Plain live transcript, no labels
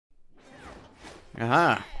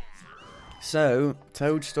Aha. So,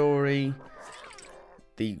 Toad Story,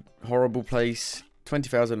 the horrible place,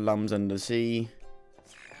 20,000 Lums Under the Sea,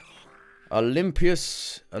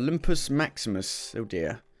 Olympus Maximus. Oh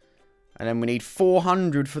dear. And then we need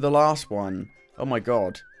 400 for the last one. Oh my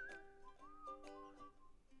god.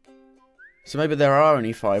 So maybe there are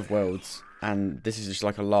only 5 worlds, and this is just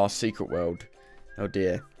like a last secret world. Oh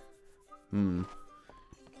dear.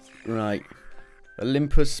 Right.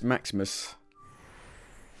 Olympus Maximus.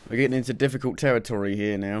 We're getting into difficult territory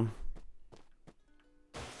here now.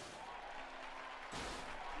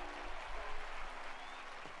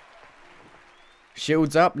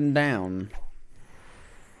 Shields up and down.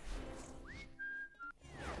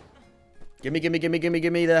 Gimme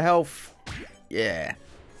the health. Yeah.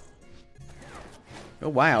 Oh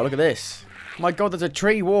wow, look at this. Oh my god, there's a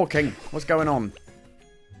tree walking. What's going on?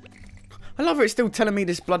 I love it, it's still telling me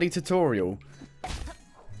this bloody tutorial.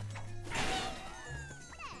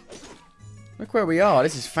 Look where we are,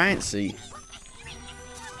 this is fancy.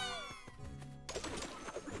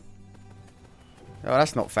 Oh,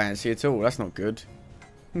 that's not fancy at all, that's not good.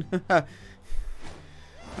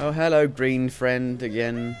 Oh, hello, green friend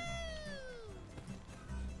again.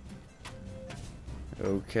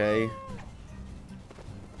 Okay.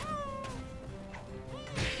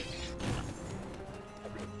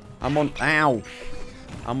 I'm on... Ow!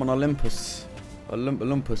 I'm on Olympus.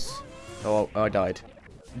 Olympus. Oh, I died.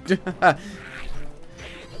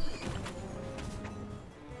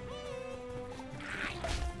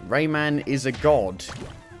 Rayman is a god,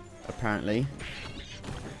 apparently.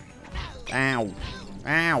 Ow.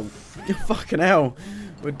 Ow. Fucking hell.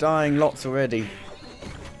 We're dying lots already.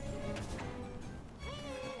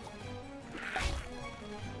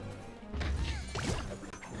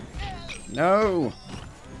 No.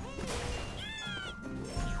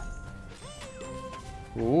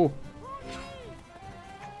 Ooh.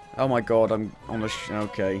 Oh my god, I'm on the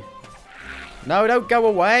okay. No, don't go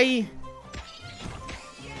away.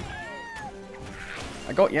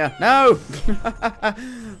 I got you. No!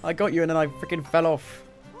 I got you and then I freaking fell off.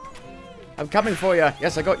 I'm coming for you.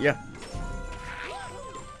 Yes, I got you.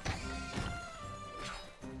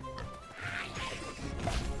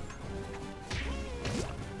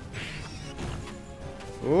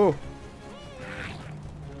 Ooh.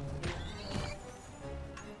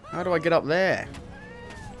 How do I get up there?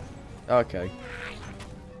 Okay.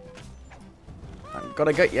 I've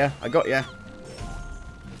gotta get you. I got you.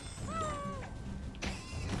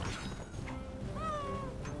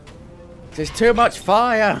 There's too much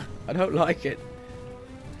fire. I don't like it.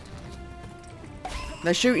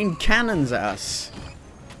 They're shooting cannons at us.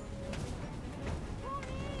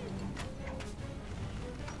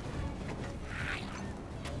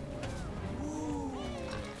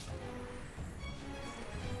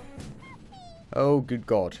 Oh, good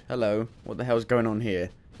God. Hello. What the hell's going on here?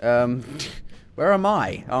 Where am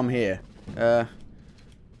I? I'm here. Oh.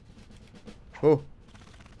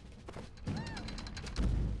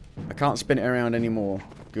 I can't spin it around anymore.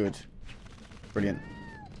 Good. Brilliant.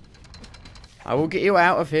 I will get you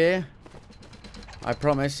out of here. I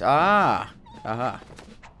promise. Ah! Aha.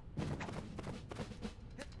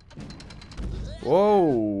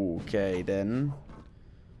 Whoa. Okay, then.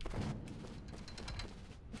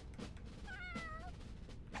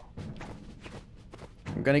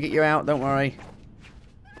 I'm gonna get you out, don't worry.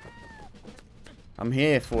 I'm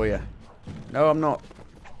here for you. No, I'm not.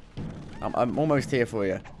 I'm almost here for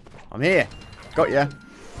you. I'm here. Got you.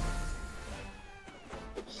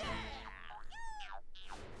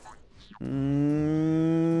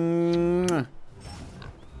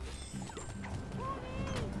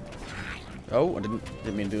 Oh, I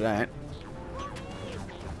didn't mean to do that.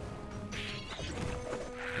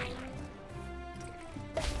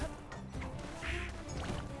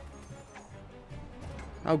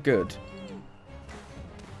 Oh, good.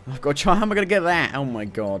 I've got to try. How am I going to get that? Oh my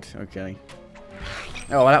god. Okay.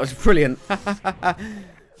 Oh, that was brilliant.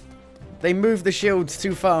 They moved the shields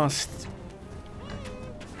too fast.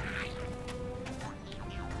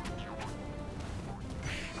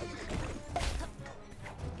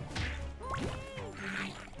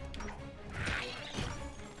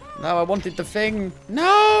 No, I wanted the thing.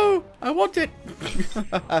 No! I want it!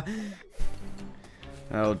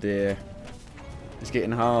 Oh dear. It's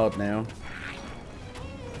getting hard now.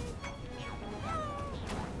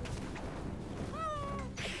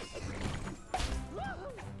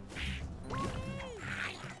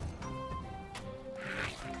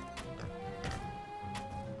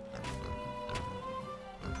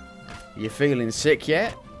 You feeling sick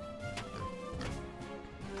yet?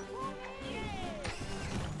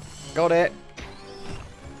 Got it.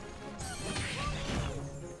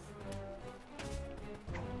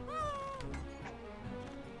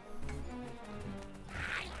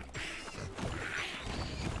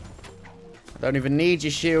 Don't even need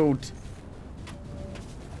your shield.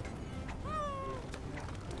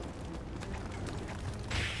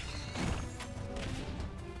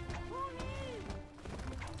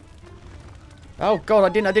 Oh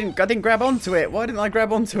god, I didn't grab onto it. Why didn't I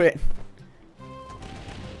grab onto it?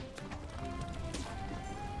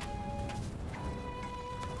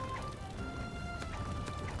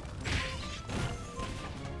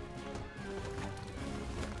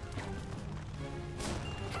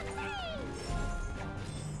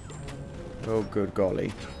 Oh good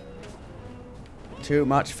golly. Too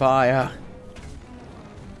much fire.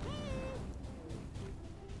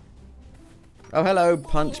 Oh, hello,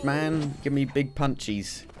 punch man. Give me big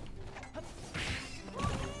punchies.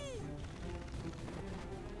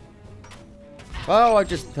 Oh, I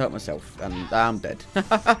just hurt myself and I'm dead.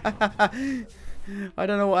 I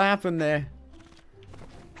don't know what happened there.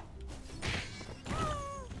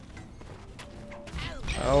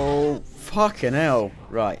 Oh, fucking hell.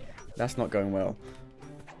 Right, that's not going well.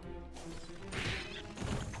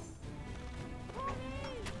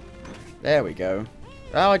 There we go.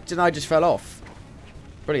 Oh, I just fell off.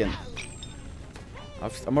 Brilliant.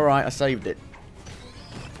 I'm alright, I saved it.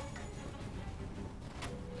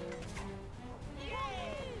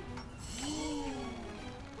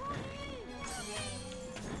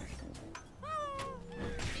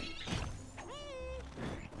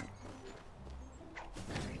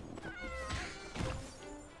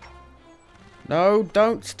 No,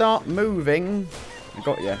 don't start moving. I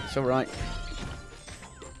got you, it's alright.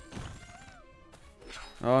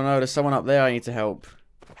 Oh no, there's someone up there I need to help.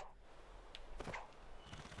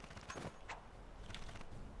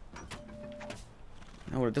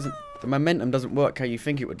 Oh, it doesn't. The momentum doesn't work how you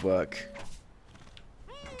think it would work.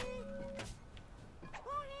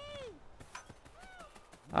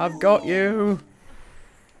 I've got you.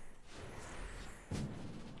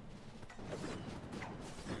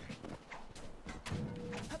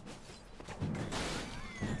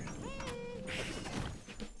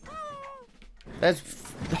 There's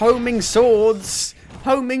homing swords.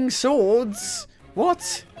 Homing swords.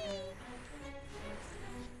 What?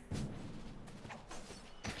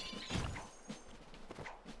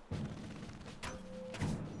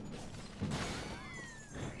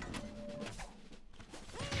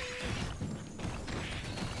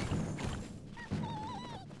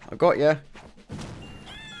 I got ya.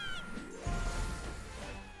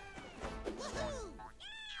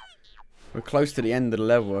 We're close to the end of the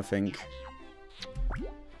level, I think.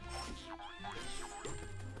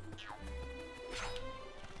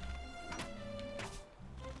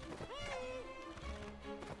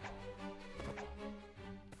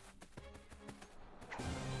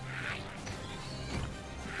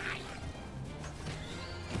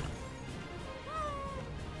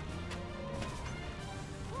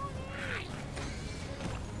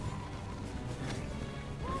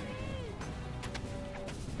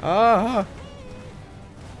 Ah!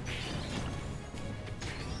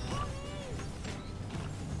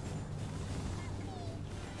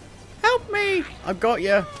 Help me! I've got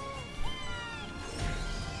you.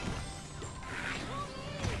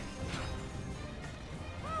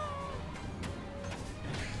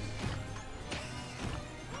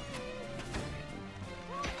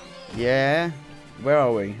 Yeah. Where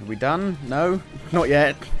are we? Are we done? No? Not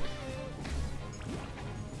yet.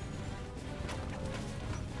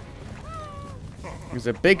 There's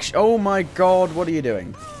a big oh my god, what are you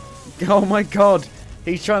doing? Oh my god,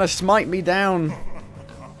 he's trying to smite me down.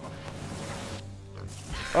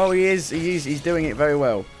 Oh, he's doing it very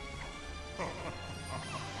well.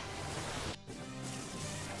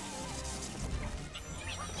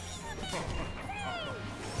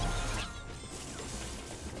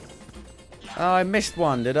 Oh, I missed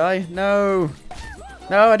one, did I? No.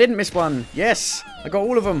 No, I didn't miss one. Yes, I got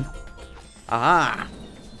all of them. Aha.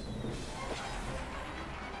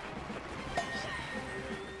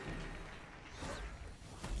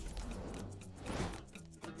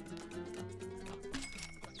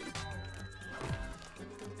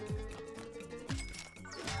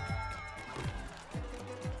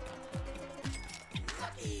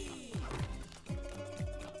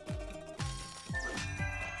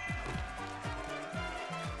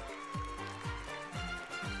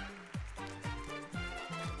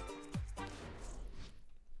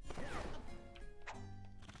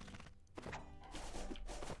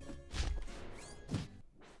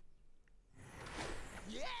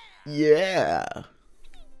 Yeah.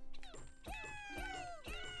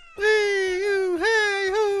 Wee-hoo,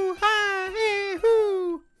 hey-hoo,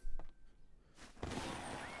 hi-hee-hoo.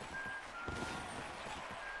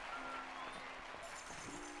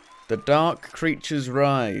 The dark creatures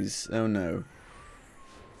rise. Oh no.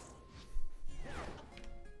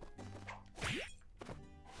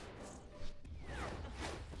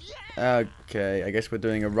 Okay, I guess we're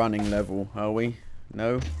doing a running level, are we?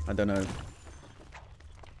 No? I don't know.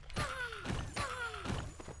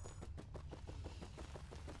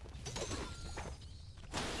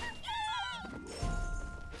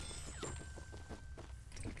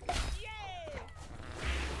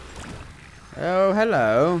 Oh,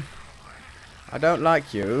 hello. I don't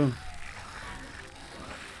like you.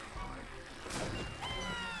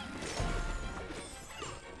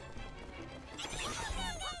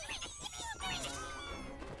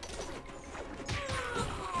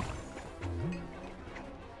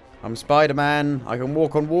 I'm Spider-Man. I can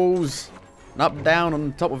walk on walls. And up and down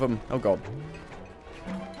on top of them. Oh, God.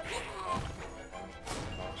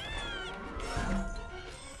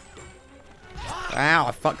 Ow,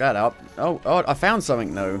 I fucked that up. Oh, I found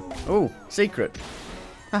something, though. Oh, secret.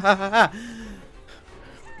 I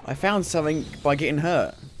found something by getting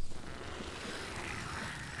hurt.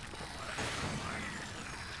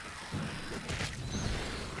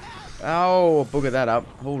 Oh, bugger that up.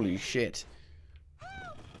 Holy shit.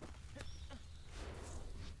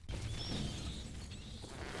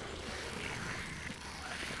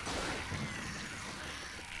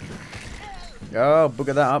 Oh,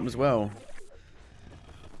 bugger that up as well.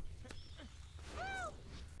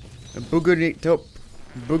 Boogering it up.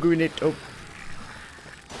 Boogering it up.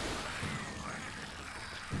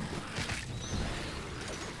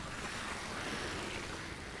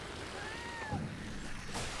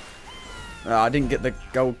 Oh, I didn't get the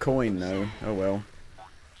gold coin though. Oh well.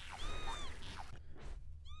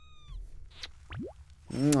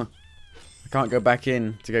 I can't go back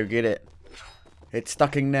in to go get it. It's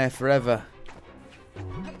stuck in there forever.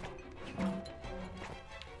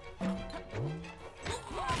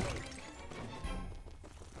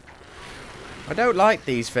 I don't like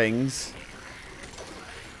these things.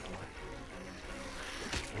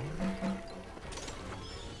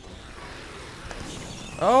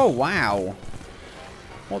 Oh, wow.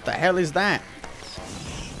 What the hell is that?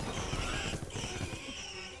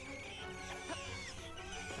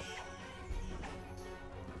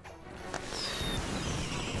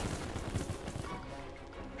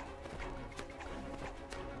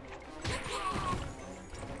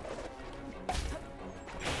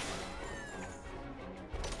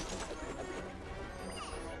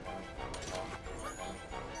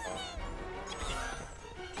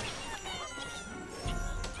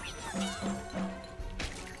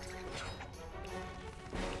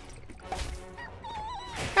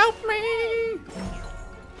 Help me!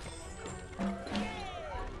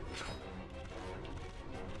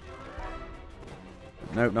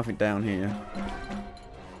 Nope, nothing down here.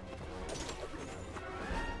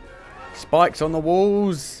 Spikes on the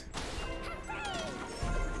walls!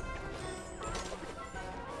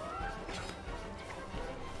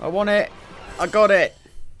 I want it! I got it!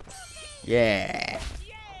 Yeah!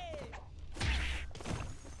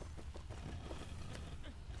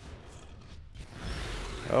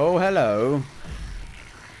 Oh, hello.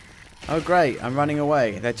 Oh, great. I'm running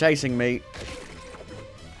away. They're chasing me.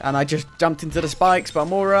 And I just jumped into the spikes, but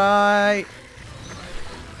I'm alright.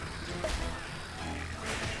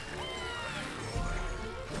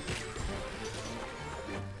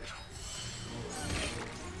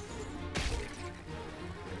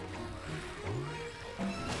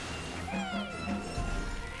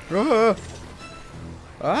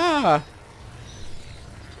 Ah!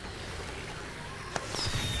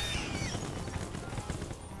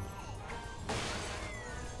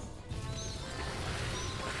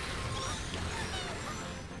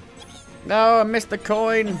 No, I missed the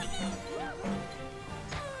coin.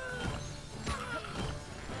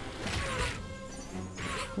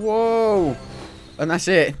 Whoa! And that's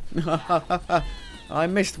it. I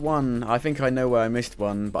missed one. I think I know where I missed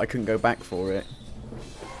one, but I couldn't go back for it.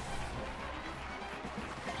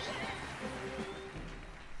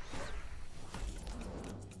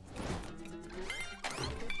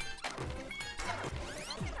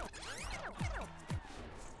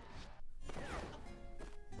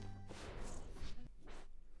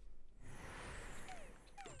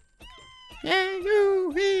 Yeah,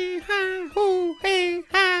 you, hee, ha, hoo, hee,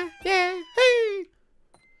 ha, yeah, hee.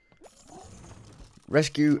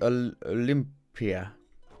 Rescue Olympia.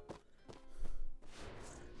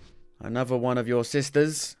 Another one of your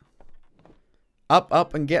sisters. Up,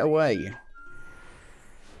 up, and get away.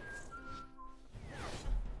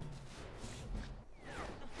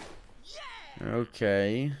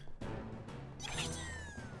 Okay.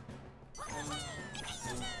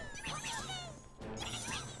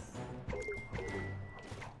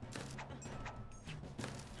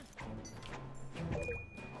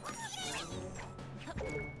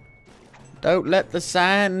 Don't let the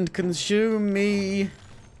sand consume me.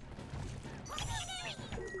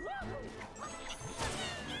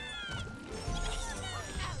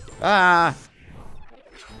 Ah!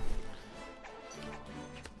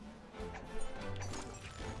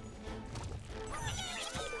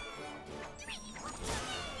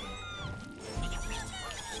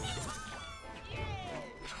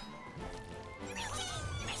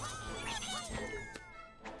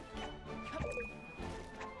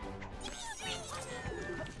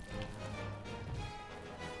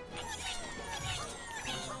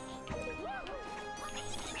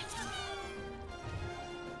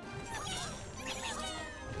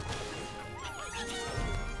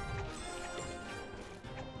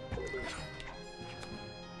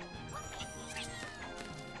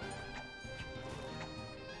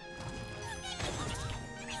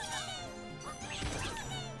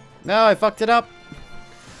 No, I fucked it up.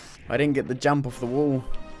 I didn't get the jump off the wall.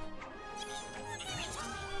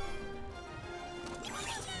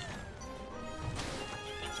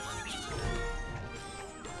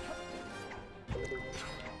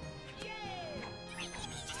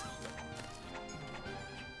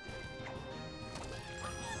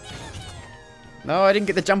 No, I didn't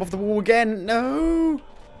get the jump off the wall again. No.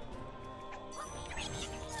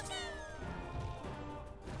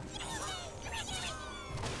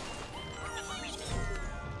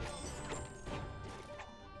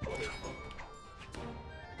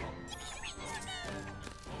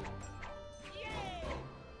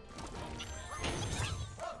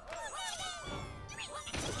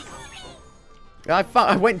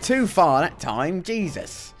 I went too far that time.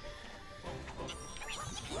 Jesus.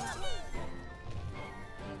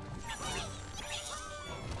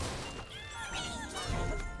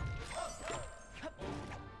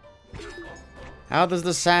 How does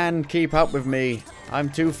the sand keep up with me? I'm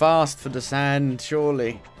too fast for the sand,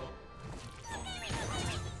 surely.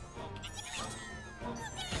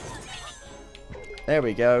 There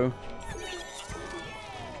we go.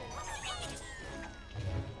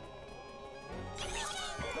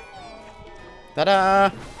 Ta-da!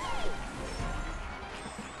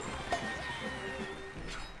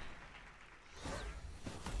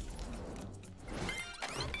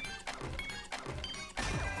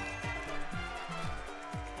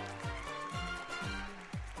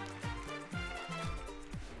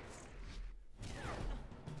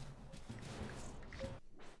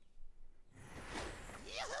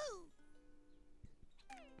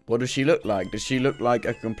 What does she look like? Does she look like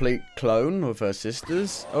a complete clone of her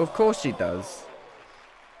sisters? Oh, of course she does.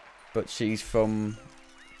 But she's from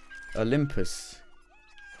Olympus.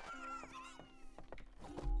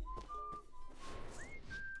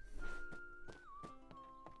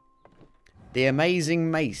 The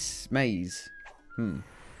Amazing Maze.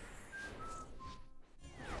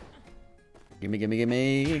 Gimme, gimme,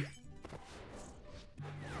 gimme.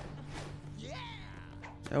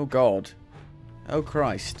 Oh, God. Oh,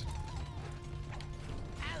 Christ.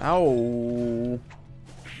 Ow.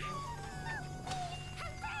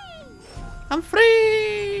 I'm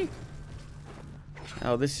free!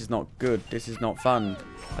 Oh, this is not good. This is not fun.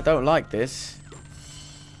 I don't like this.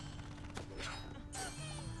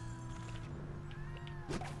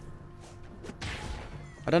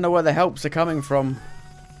 I don't know where the helps are coming from.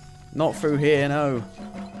 Not through here, no.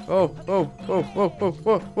 Oh, oh, oh, oh, oh,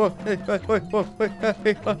 oh,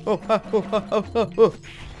 oh,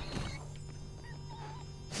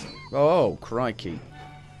 oh, crikey.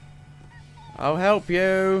 I'll help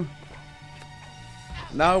you.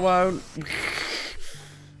 No, I won't.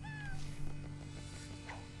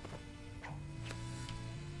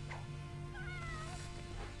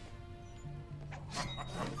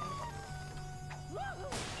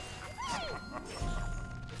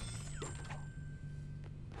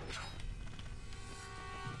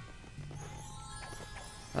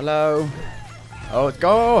 Hello. Oh, it's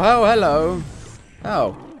go. Oh, hello. Oh,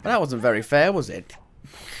 well, that wasn't very fair, was it?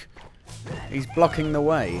 He's blocking the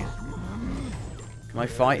way. Can I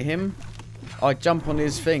fight him? I jump on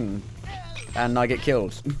his thing and I get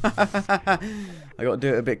killed. I got to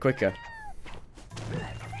do it a bit quicker.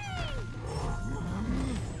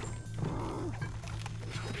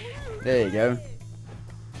 There you go.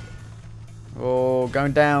 Oh,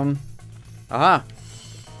 going down. Aha!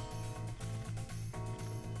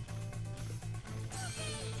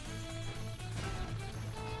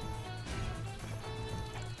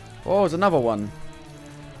 Oh, there's another one.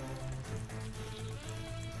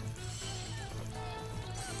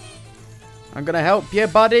 I'm gonna help you,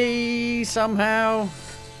 buddy, somehow.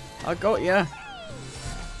 I got you.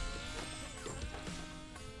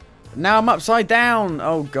 Now I'm upside down.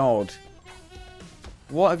 Oh, God.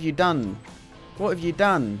 What have you done? What have you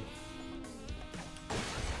done?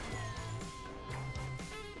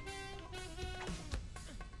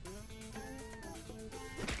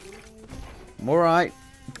 I'm alright.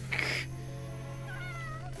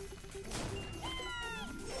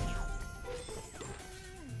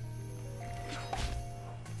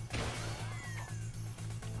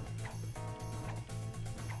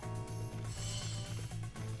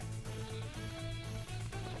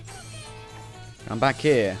 I'm back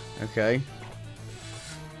here. Okay.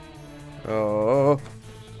 Oh.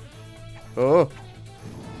 Oh.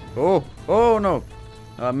 Oh. Oh, no.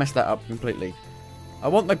 Oh, I messed that up completely. I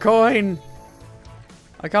want the coin.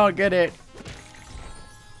 I can't get it.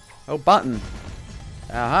 Oh, button.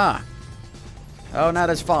 Aha. Oh, now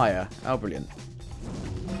there's fire. Oh, brilliant.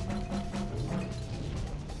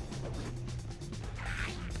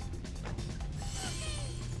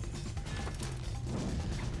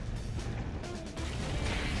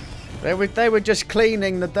 They were just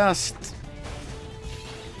cleaning the dust.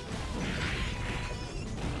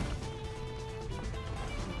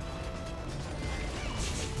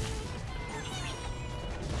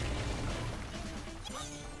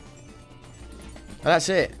 Oh, that's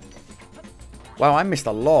it. Wow, I missed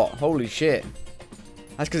a lot. Holy shit.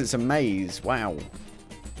 That's because it's a maze. Wow.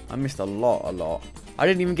 I missed a lot. I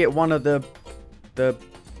didn't even get one of the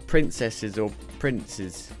princesses or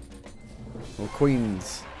princes. Or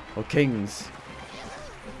queens. Or kings.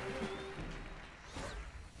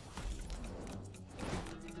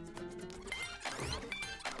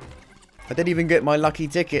 I didn't even get my lucky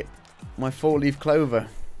ticket. My 4-leaf clover.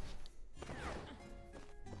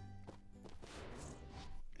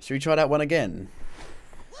 Should we try that one again?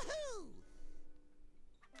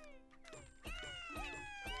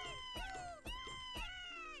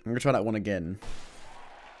 I'm going to try that one again.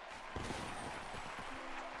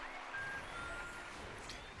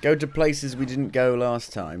 Go to places we didn't go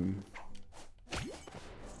last time.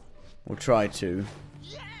 Or try to.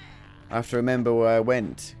 I have to remember where I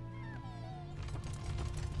went.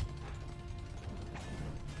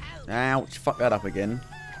 Ouch, fuck that up again.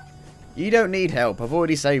 You don't need help, I've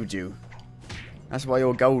already saved you. That's why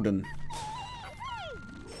you're golden.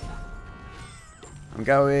 I'm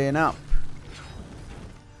going up.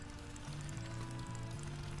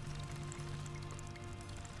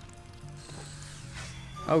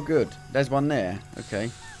 Oh good, there's one there, okay.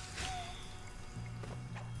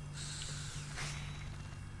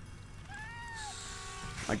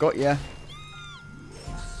 I got ya.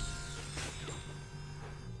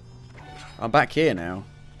 I'm back here now.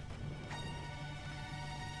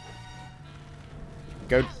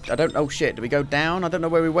 Go, I don't, oh shit, did we go down? I don't know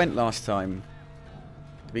where we went last time.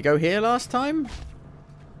 Did we go here last time?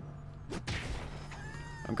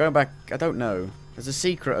 I'm going back, I don't know. There's a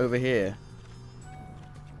secret over here.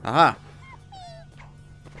 Aha!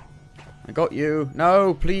 I got you.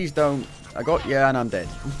 No, please don't. I got you and I'm dead.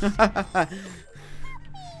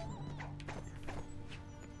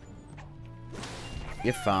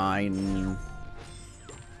 You're fine.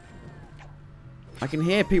 I can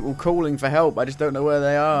hear people calling for help. I just don't know where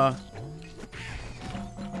they are.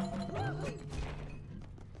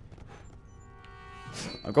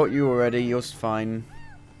 I got you already. You're fine.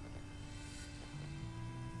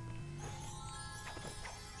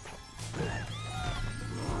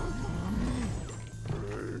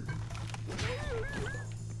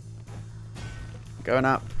 Going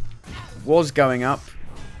up. Was going up.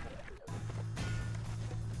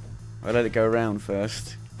 I let it go around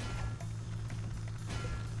first.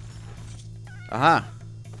 Aha!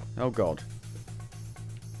 Oh god.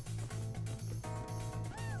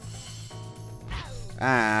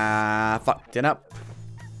 Ah, fucked it up.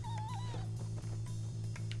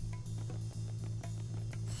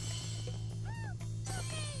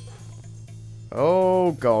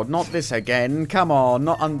 Oh god, not this again. Come on,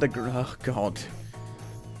 not underground. Oh god.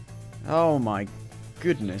 Oh my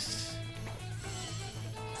goodness.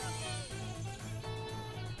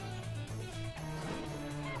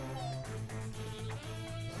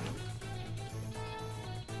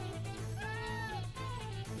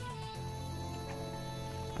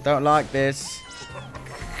 I don't like this.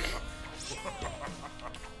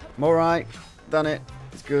 I'm alright. Done it.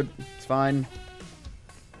 It's good. It's fine.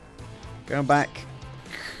 Going back.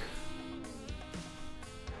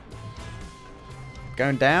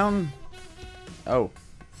 Going down. Oh.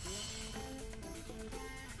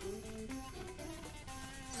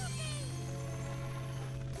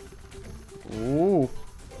 Ooh.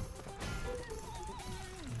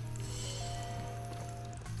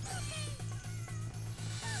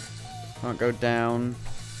 Can't go down.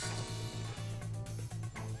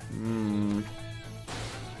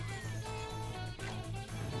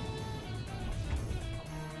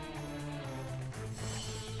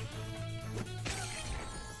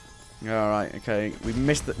 Alright, okay.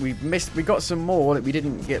 We got some more that we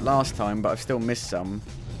didn't get last time, but I've still missed some.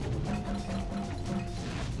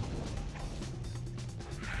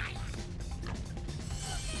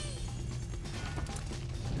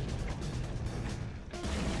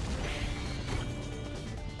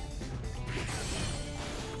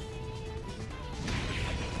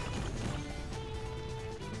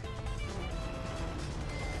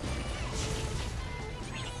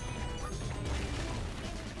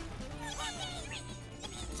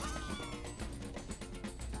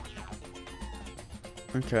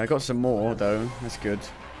 Okay, I got some more though. That's good.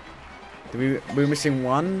 We're missing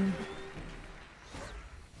one.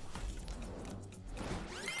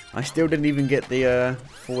 I still didn't even get the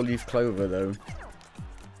 4-leaf clover though.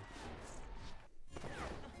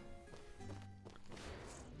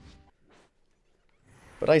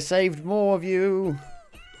 But I saved more of you.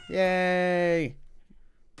 Yay!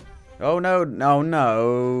 Oh no, no,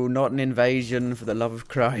 no, not an invasion, for the love of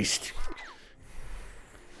Christ.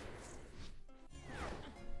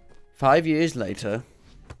 5 years later.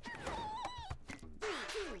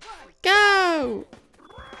 Go!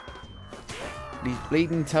 These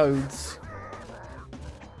bleeding toads.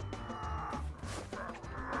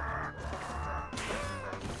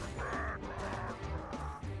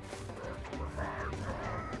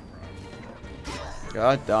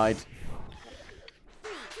 I died.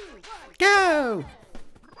 Go!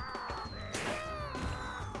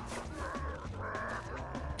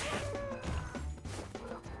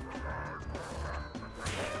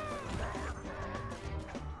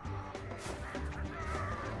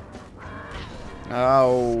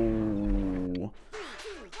 Oh.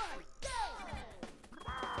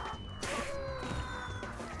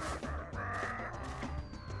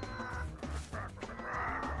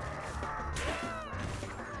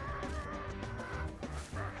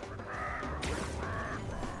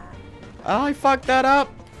 I fucked that up.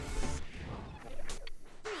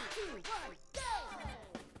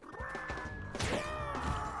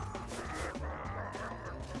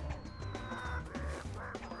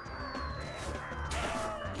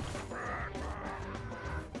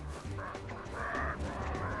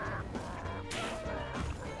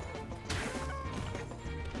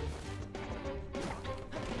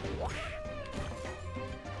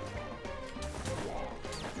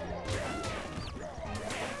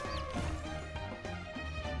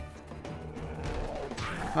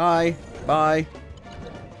 Hi. Bye.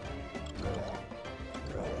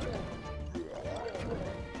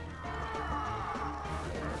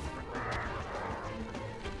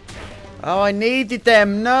 Oh, I needed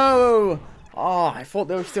them. No. Oh, I thought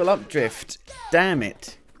they were still updrift. Damn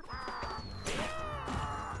it.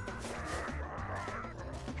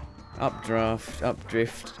 Updraft,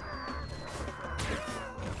 updrift.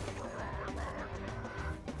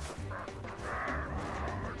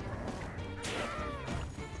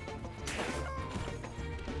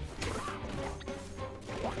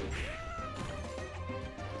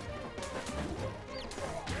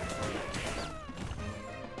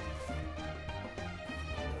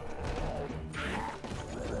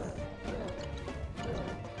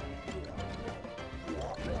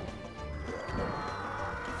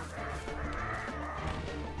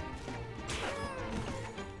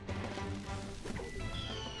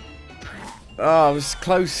 Oh, I was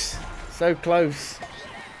close. So close.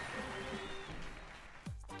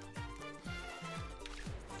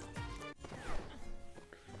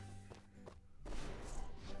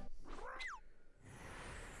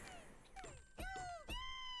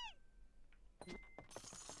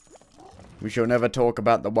 We shall never talk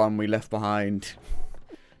about the one we left behind.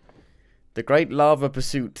 The Great Lava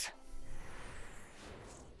Pursuit.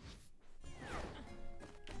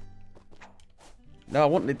 No, I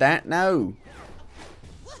wanted that. No.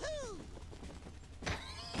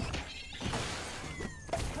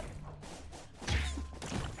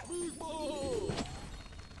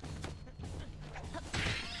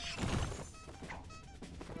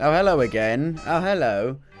 Oh, hello again. Oh,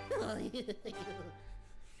 hello.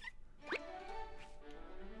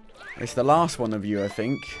 It's the last one of you, I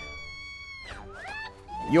think.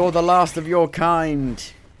 You're the last of your kind.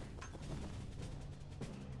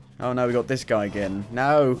 Oh no, we got this guy again.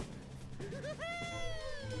 No.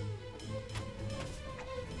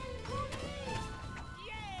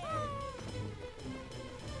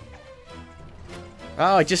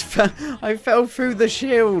 Oh, I just fell. I fell through the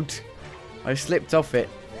shield. I slipped off it.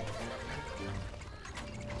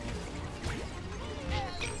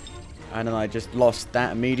 And then I just lost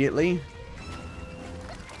that immediately.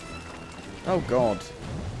 Oh god.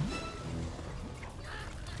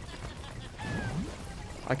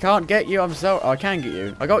 I can't get you. I'm so... Oh, I can get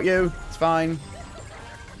you. I got you. It's fine.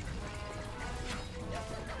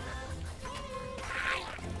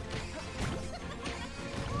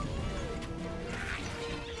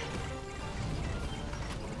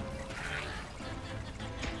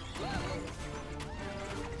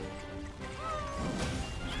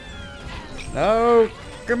 No!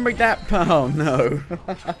 Give me that... Oh, no.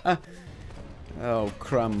 Oh,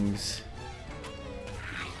 crumbs.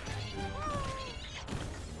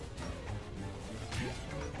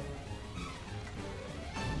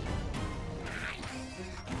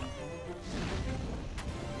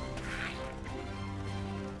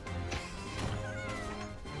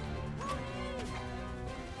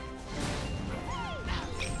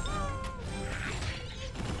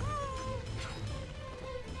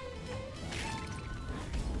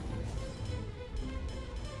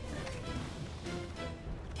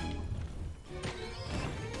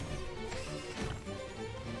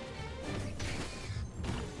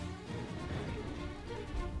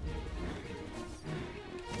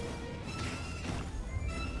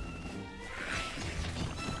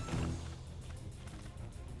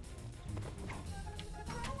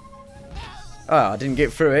 Oh, I didn't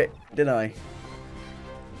get through it, did I?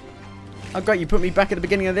 Oh, great, you put me back at the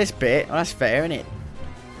beginning of this bit. Well, that's fair, isn't it?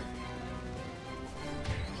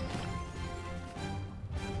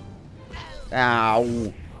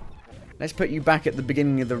 Ow. Let's put you back at the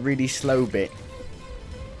beginning of the really slow bit.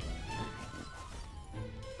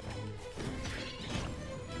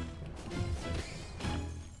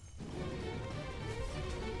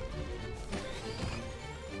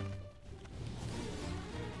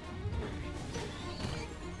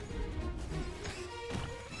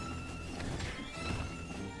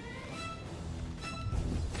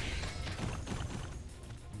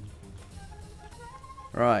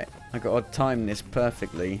 Right, I got to time this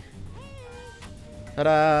perfectly.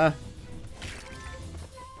 Ta-da!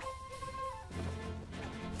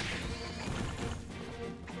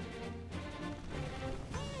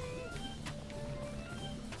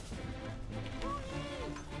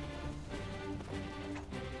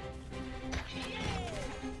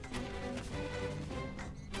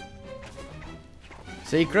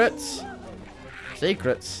 Secrets?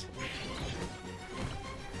 Secrets.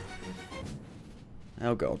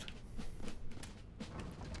 Oh god.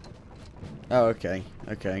 Oh, okay.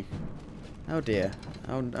 Okay. Oh dear.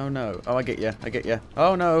 Oh no. Oh, I get you. I get you.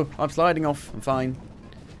 Oh no. I'm sliding off. I'm fine.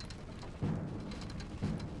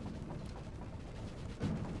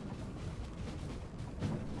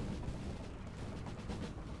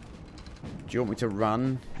 Do you want me to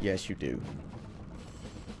run? Yes, you do.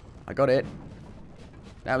 I got it.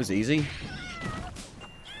 That was easy.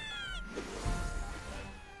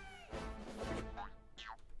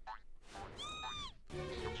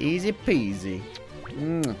 Easy peasy.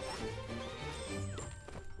 Mm.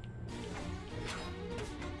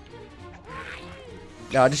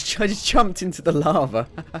 No, I just jumped into the lava.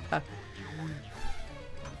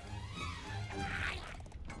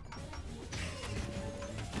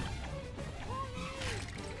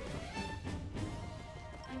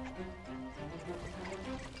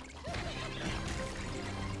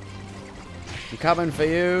 I'm coming for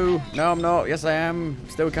you. No, I'm not. Yes, I am.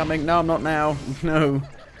 Still coming. No, I'm not now. No.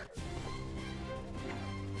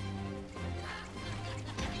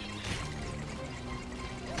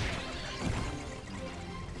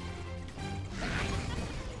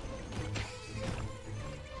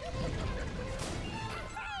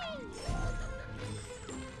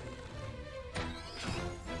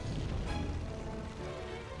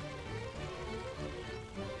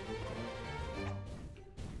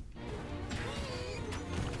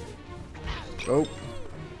 Oh.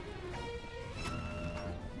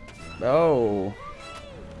 Oh.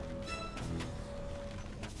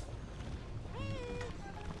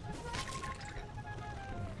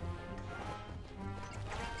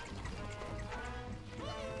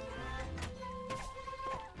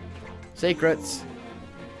 Secrets.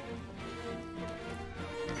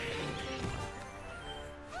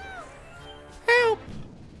 Help.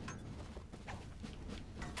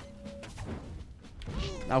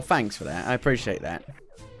 Oh, thanks for that. I appreciate that.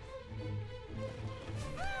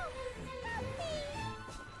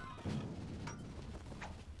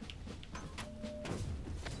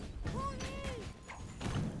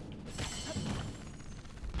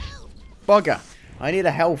 Bugger. I need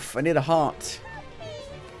a health. I need a heart.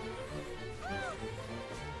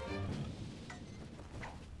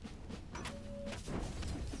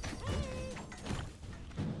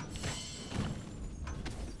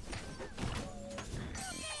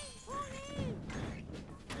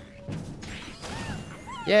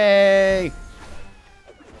 Yay!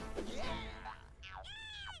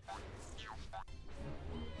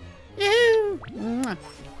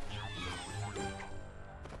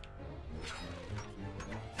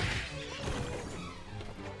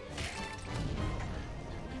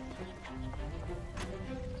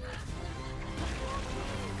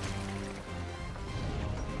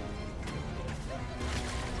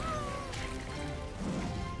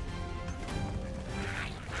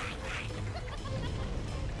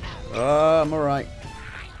 I'm alright.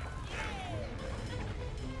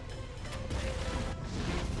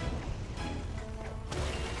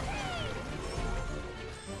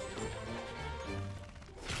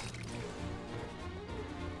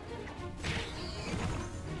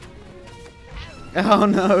 Oh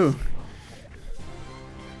no!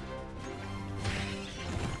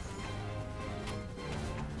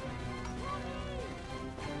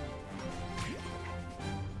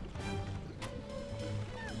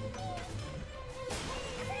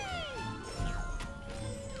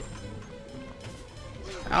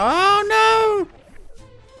 Oh no!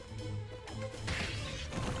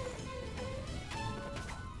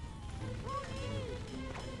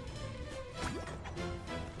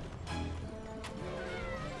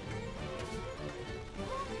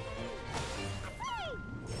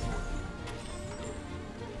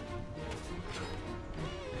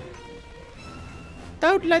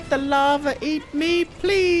 Don't let the lava eat me,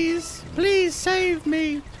 please! Please save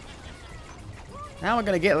me! How am I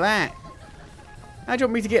gonna get that? How do you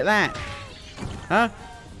want me to get that? Huh?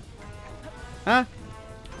 Huh?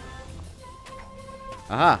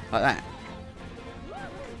 Aha, like that.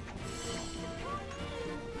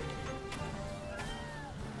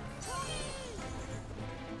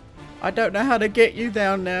 I don't know how to get you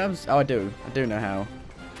down now. Oh, I do. I do know how.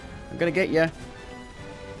 I'm gonna get you.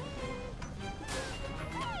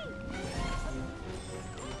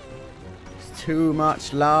 It's too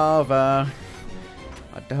much lava.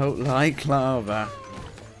 I don't like lava.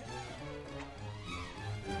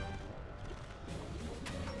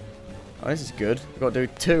 Oh, this is good. I've got to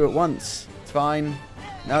do 2 at once. It's fine.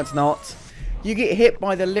 No, it's not. You get hit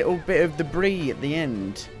by the little bit of debris at the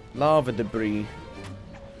end. Lava debris.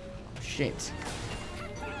 Shit.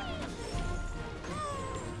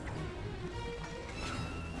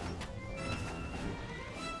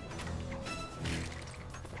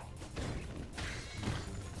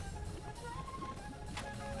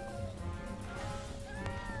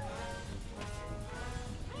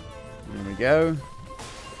 There we go.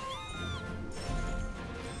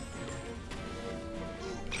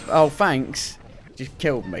 Oh, thanks. Just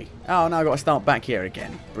killed me. Oh, now I've got to start back here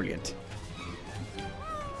again. Brilliant.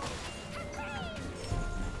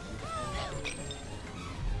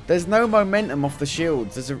 There's no momentum off the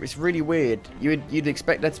shields. It's really weird. You'd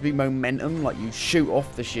expect there to be momentum, like you shoot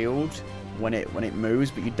off the shield when it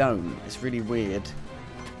moves, but you don't. It's really weird.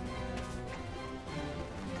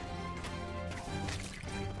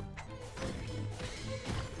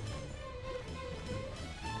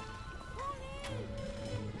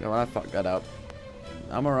 Oh, I fucked that up.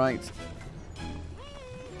 I'm alright.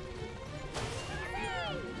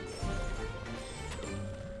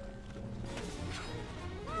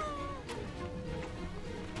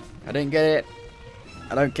 I didn't get it.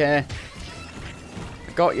 I don't care.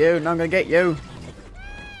 I got you. Now I'm gonna get you.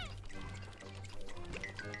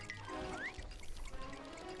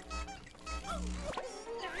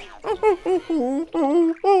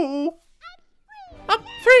 I'm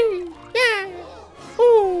free. Yeah.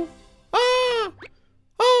 Ooh. Ah.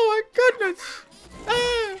 Oh my goodness.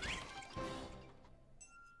 Ah.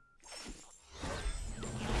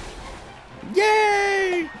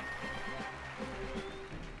 Yay.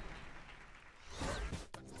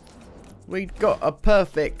 We got a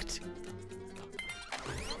perfect.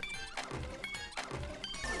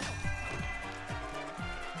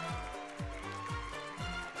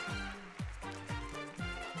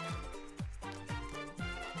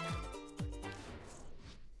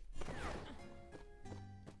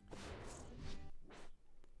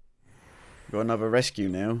 Got another rescue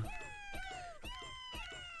now.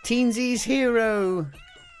 Teensy's hero.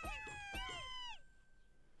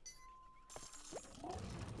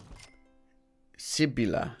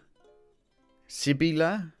 Sibylla.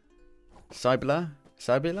 Sibylla? Sibylla?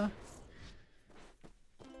 Sibylla?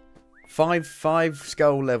 5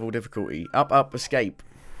 skull level difficulty. Up, escape.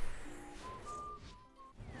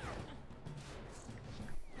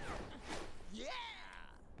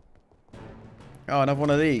 Oh, another one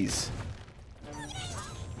of these.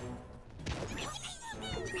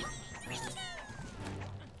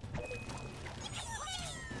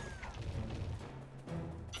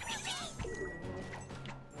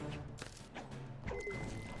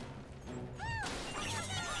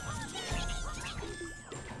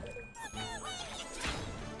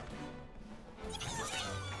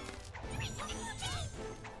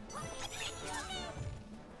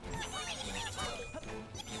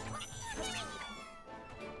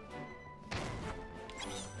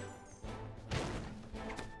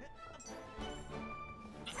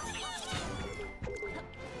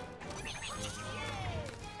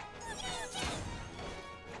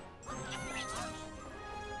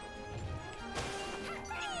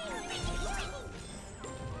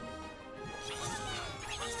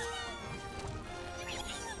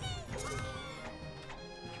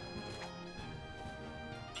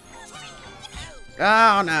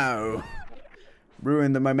 Oh, no.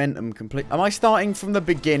 Ruined the momentum complete. Am I starting from the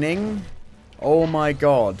beginning? Oh, my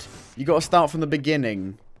God. You got to start from the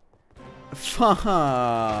beginning. Fuck.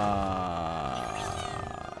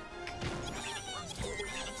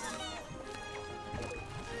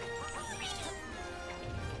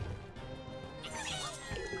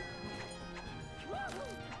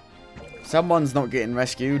 Someone's not getting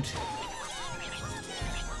rescued.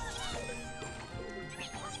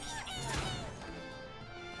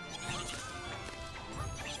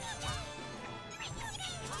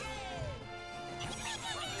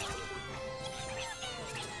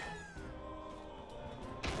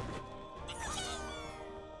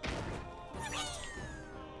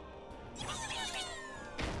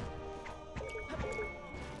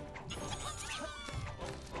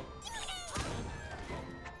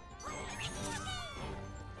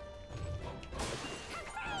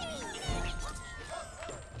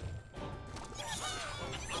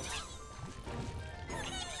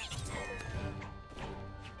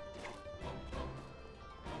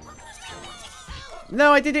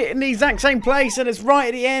 No, I did it in the exact same place and it's right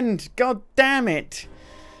at the end. God damn it.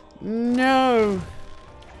 No.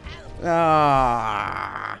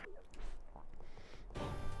 Ah.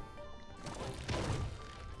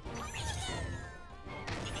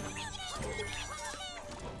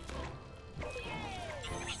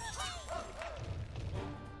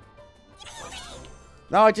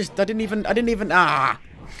 No, I didn't even, ah.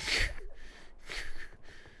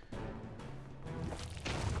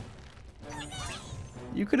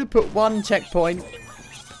 You could have put one checkpoint.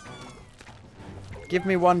 Give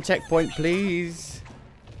me one checkpoint, please.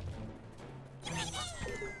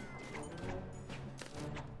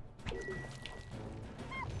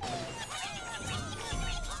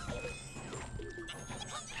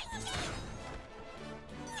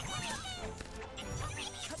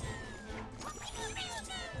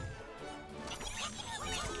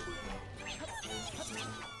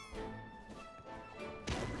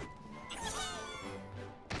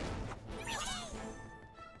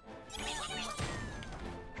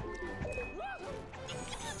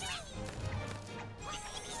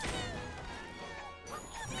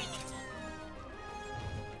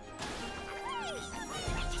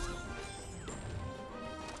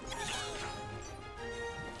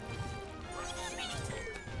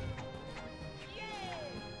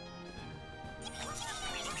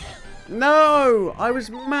 No! I was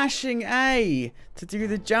mashing A to do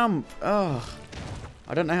the jump. Oh,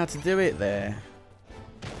 I don't know how to do it there.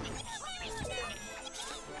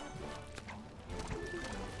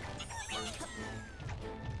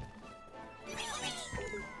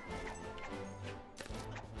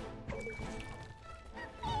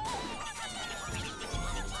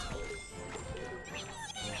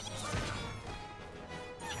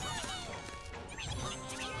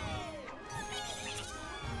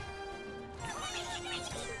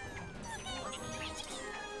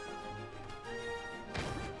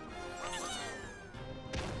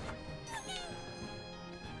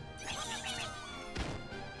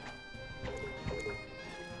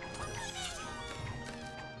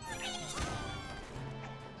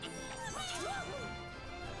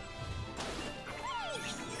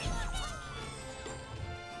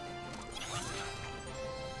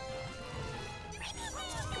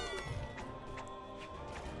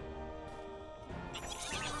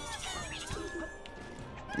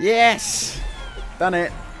 Yes! Done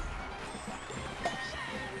it.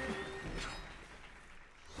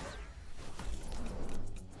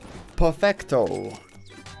 Perfecto.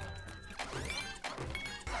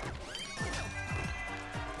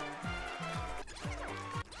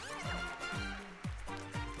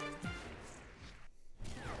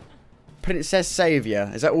 Princess Savior.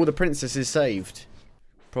 Is that all the princesses saved?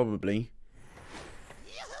 Probably.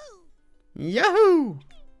 Yahoo!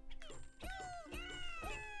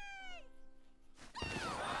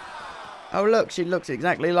 Oh look, she looks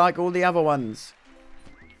exactly like all the other ones.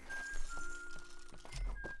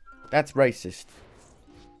 That's racist.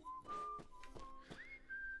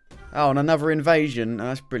 Oh, and another invasion. Oh,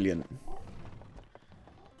 that's brilliant.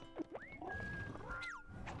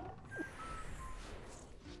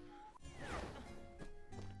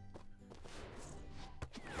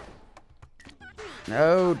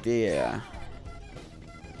 Oh dear.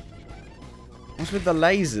 What's with the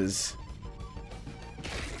lasers?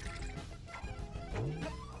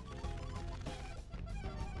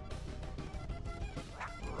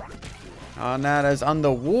 Oh, now there's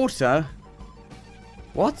underwater.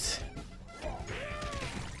 What?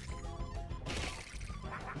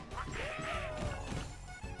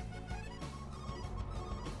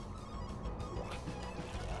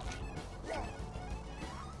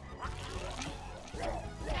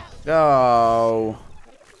 Oh.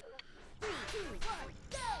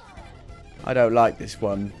 I don't like this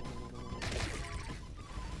one.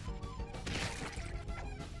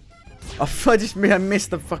 I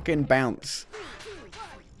missed the fucking bounce.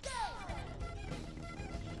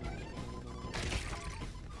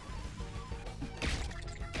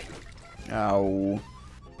 Ow.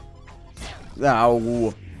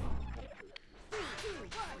 Ow.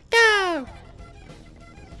 Go!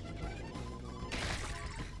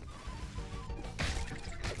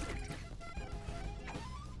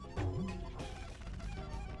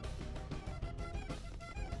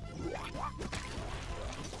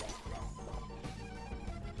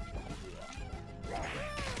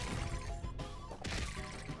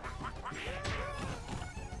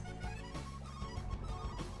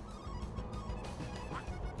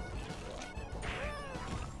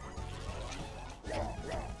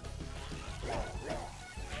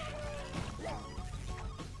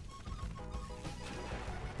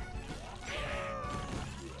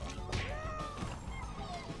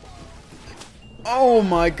 Oh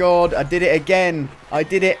my god, I did it again. I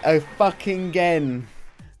did it a fucking again.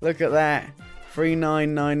 Look at that.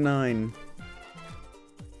 3999.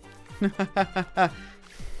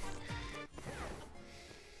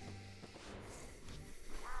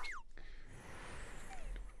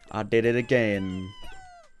 I did it again.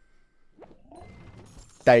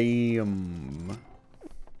 Damn.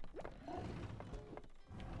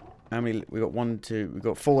 How many? We got 1, 2. We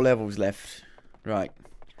got 4 levels left. Right.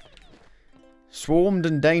 Swarmed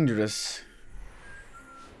and dangerous.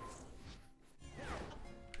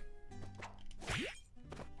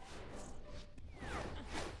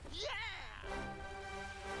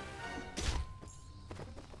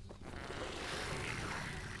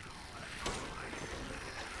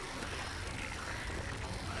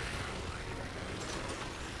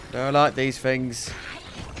 Don't like these things.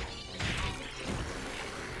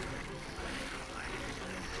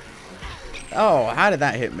 Oh, how did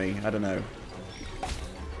that hit me? I don't know.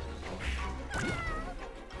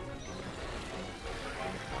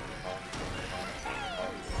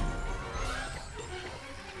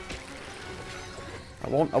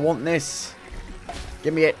 I want this.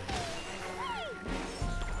 Give me it.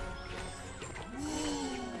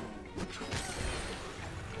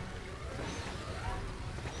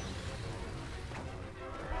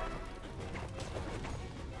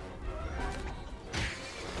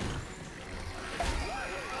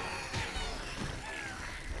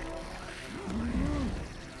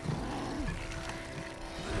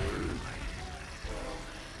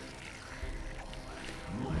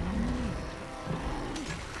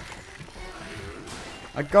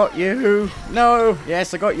 I got you. No.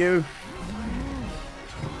 Yes, I got you.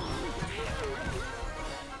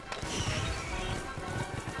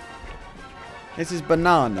 This is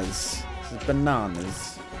bananas. This is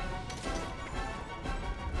bananas.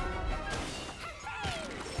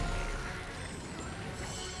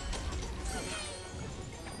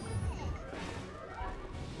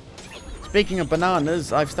 Speaking of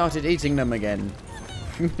bananas, I've started eating them again.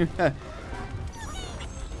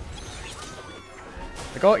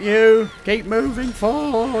 I got you. Keep moving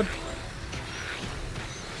forward.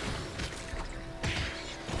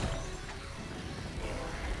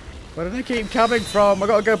 Where do they keep coming from? I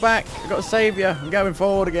gotta go back. I gotta save you. I'm going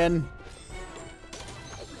forward again.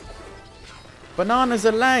 Bananas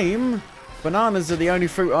are lame. Bananas are the only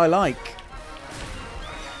fruit I like.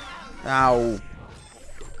 Ow.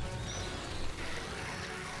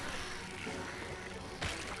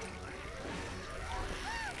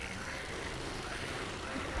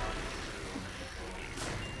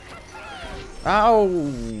 Ow!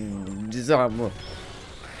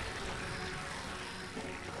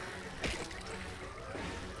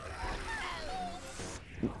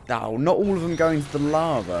 Oh, not all of them go into the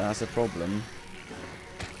lava. That's a problem.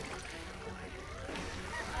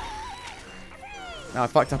 No, I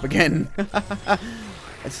fucked up again.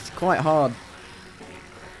 It's quite hard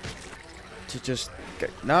to just go.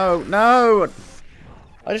 No, no!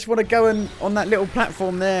 I just want to go on that little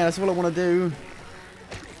platform there. That's all I want to do.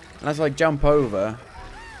 And as I jump over...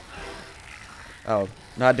 Oh,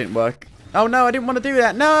 no, that didn't work. Oh, no, I didn't want to do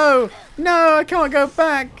that. No! No, I can't go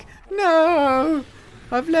back. No!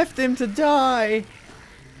 I've left him to die.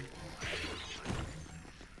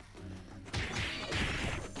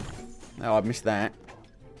 Oh, I missed that.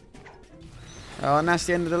 Oh, and that's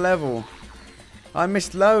the end of the level. I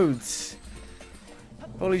missed loads.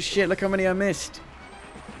 Holy shit, look how many I missed.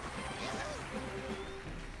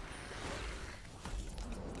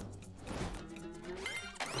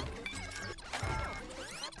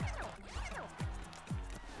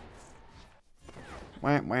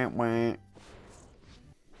 Wah, wah, wah.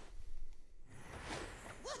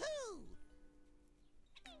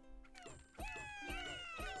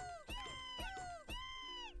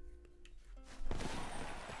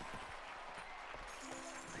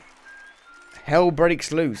 Hell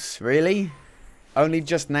breaks loose. Really? Only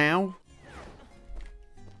just now?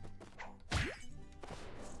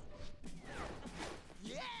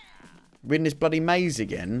 We're in this bloody maze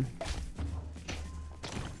again.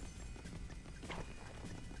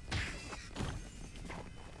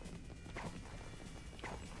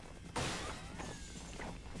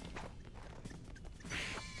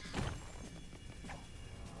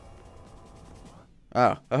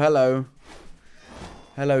 Oh, hello.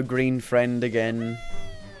 Hello, green friend again.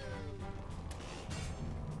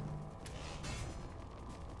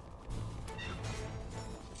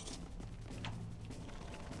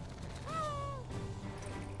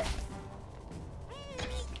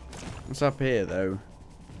 What's up here, though?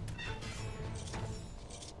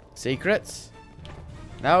 Secrets?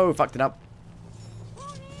 No, fucked it up.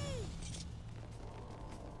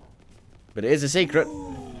 But it is a secret.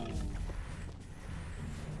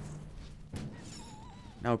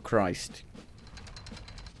 Oh, Christ.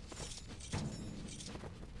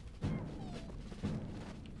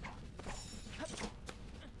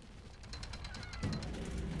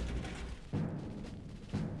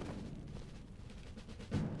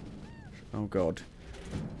 Oh, God.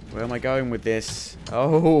 Where am I going with this?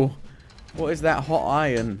 Oh, what is that hot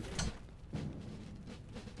iron?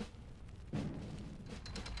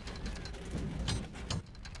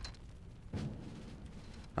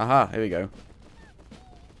 Aha, here we go.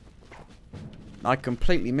 I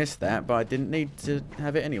completely missed that, but I didn't need to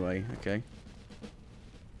have it anyway. Okay.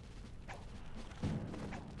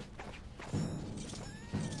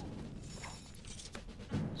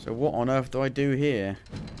 So what on earth do I do here?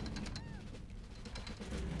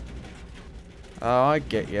 Oh, I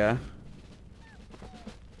get ya.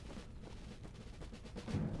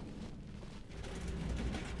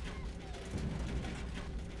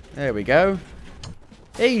 There we go.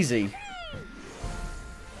 Easy.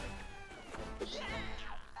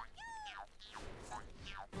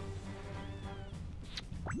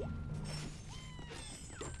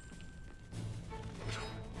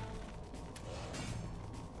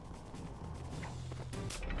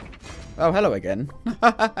 Oh, hello again.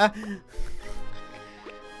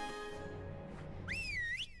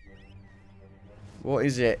 What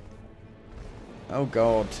is it? Oh,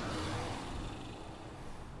 God.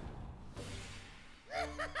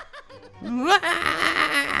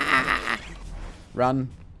 Run.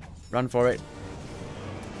 Run for it.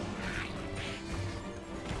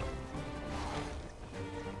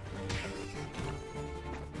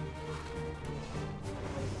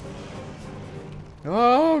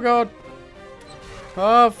 Oh, God.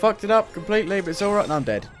 Oh, fucked it up completely, but it's alright. No, I'm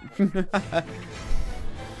dead.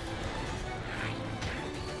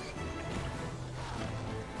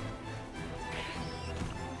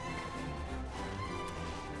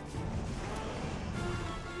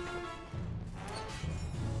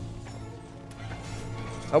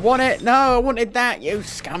 I want it! No, I wanted that, you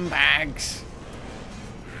scumbags!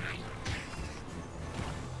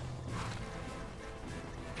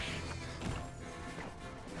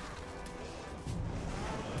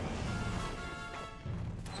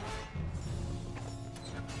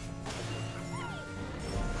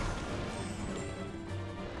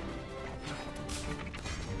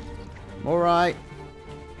 I'm alright.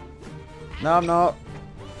 No, I'm not.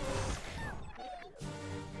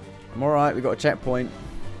 I'm alright, we got a checkpoint.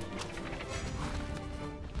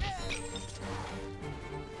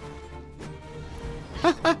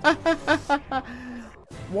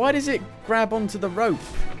 Why does it grab onto the rope?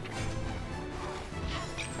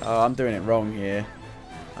 Oh, I'm doing it wrong here.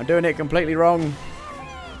 I'm doing it completely wrong.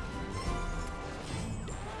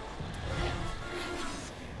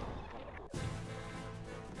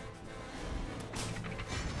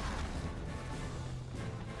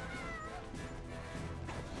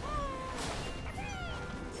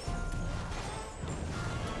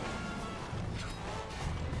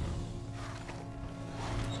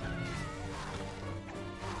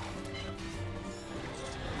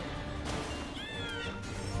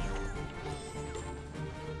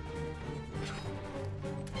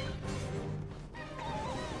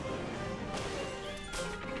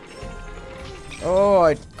 Oh,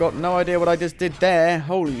 I got no idea what I just did there.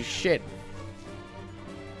 Holy shit.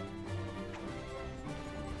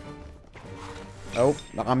 Oh,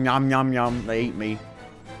 yum, yum, yum, yum. They eat me.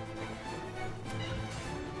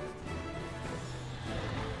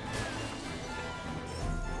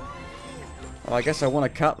 Well, I guess I want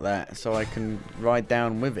to cut that so I can ride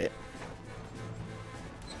down with it.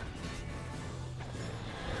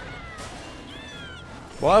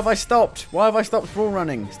 Why have I stopped? Why have I stopped wall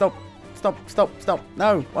running? Stop. Stop. Stop. Stop.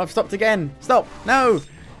 No. I've stopped again. Stop. No.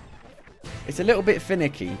 It's a little bit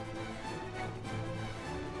finicky.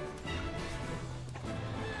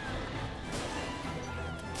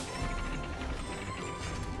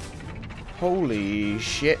 Holy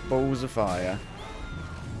shit balls of fire.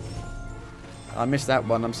 I missed that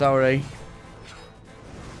one. I'm sorry.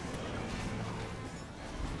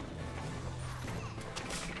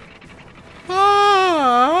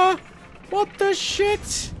 What the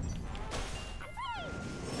shit?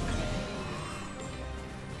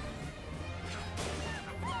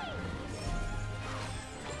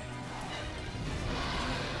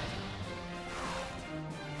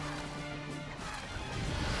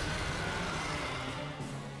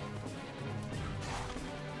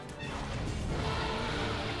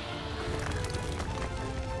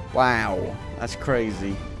 Wow, that's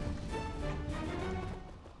crazy.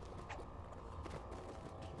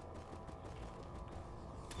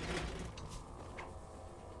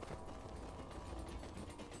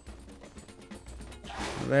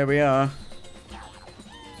 There we are.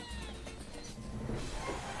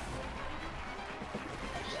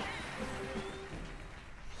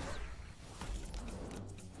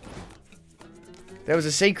 There was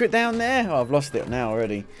a secret down there? Oh, I've lost it now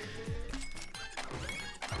already.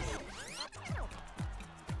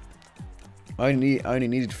 I only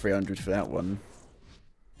needed 300 for that one.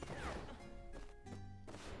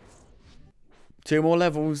 2 more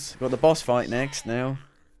levels. Got the boss fight next now.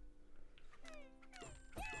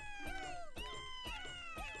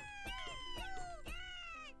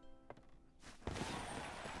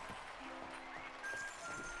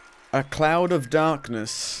 A cloud of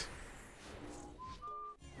darkness.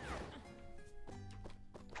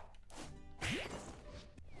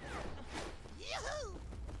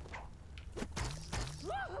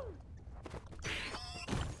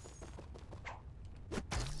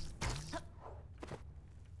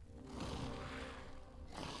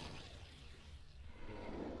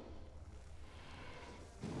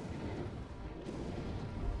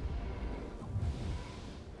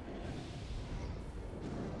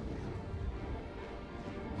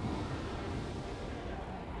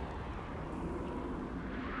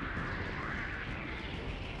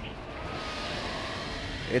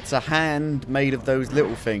 It's a hand made of those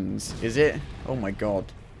little things, is it? Oh my god.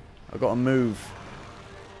 I've got to move.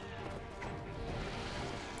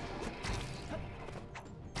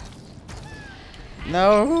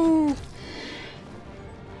 No!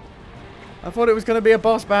 I thought it was going to be a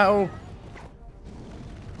boss battle.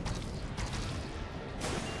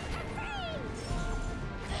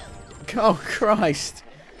 Oh Christ.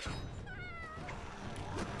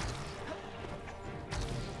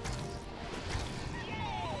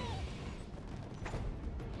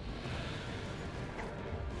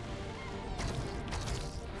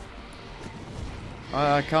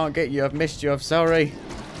 I can't get you. I've missed you. I'm sorry.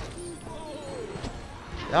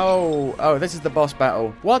 Oh, this is the boss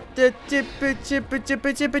battle. What the?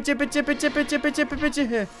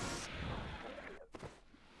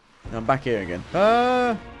 I'm back here again.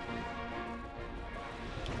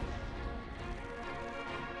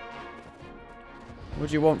 What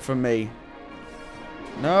do you want from me?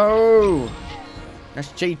 No!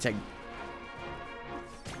 That's cheating.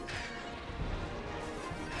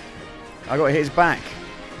 I got to hit his back.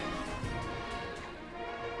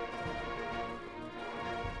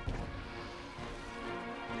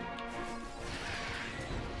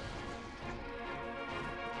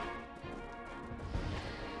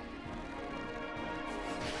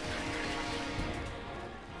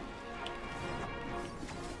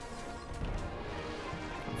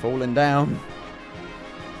 I'm falling down.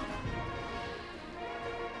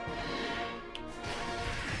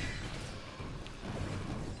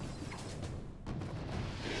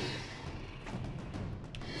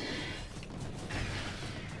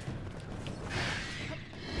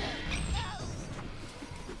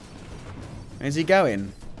 Where's he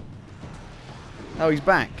going? Oh, he's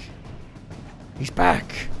back. He's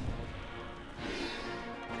back.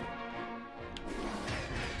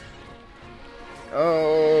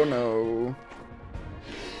 Oh, no.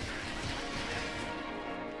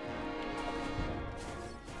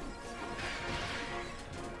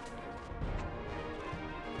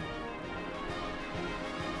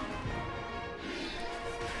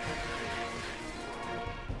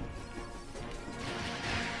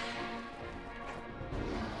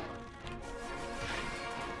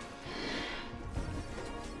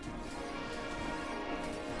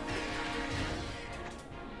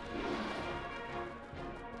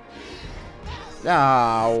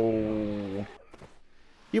 Oh.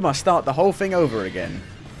 You must start the whole thing over again.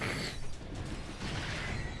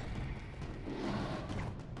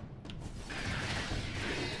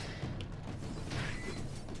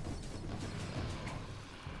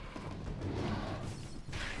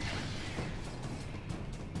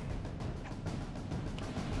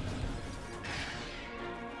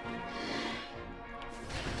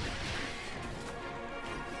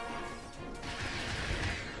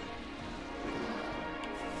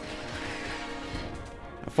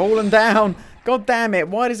 Fallen down. God damn it.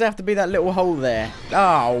 Why does there have to be that little hole there?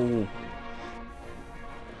 Oh.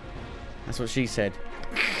 That's what she said.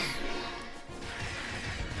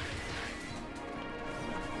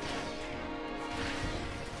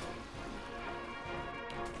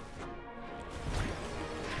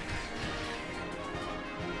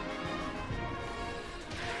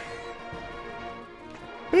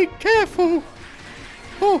 Be careful.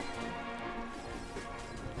 Oh.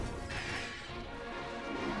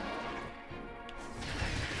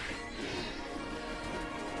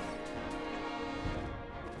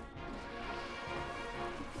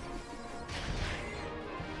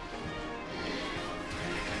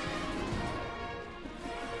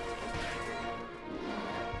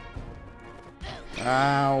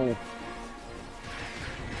 Ow.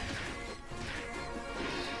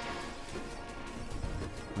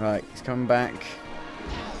 Right, he's coming back.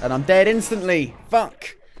 And I'm dead instantly.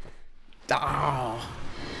 Fuck. Ah.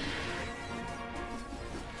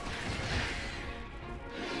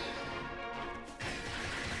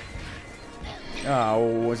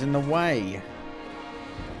 Oh, I was in the way.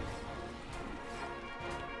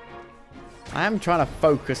 I am trying to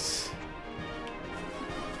focus.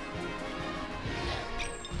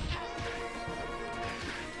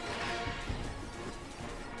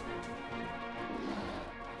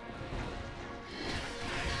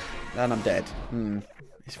 And I'm dead.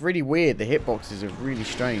 It's really weird. The hitboxes are really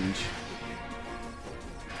strange.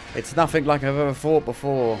 It's nothing like I've ever fought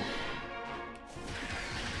before.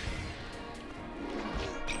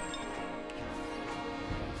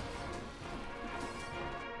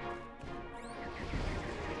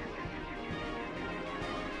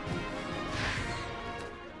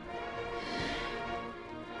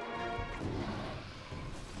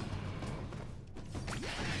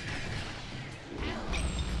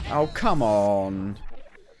 Oh, come on.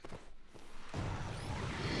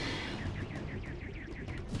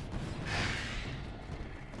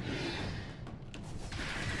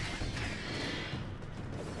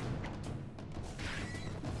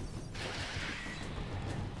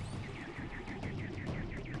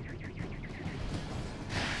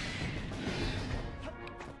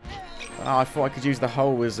 Oh, I thought I could use the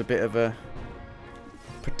hole as a bit of a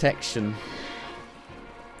protection.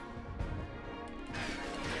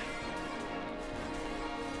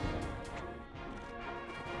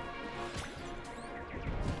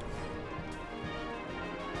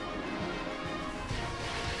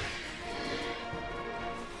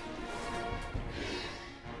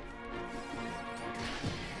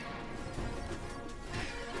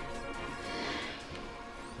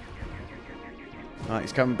 Right,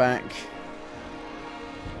 he's coming back.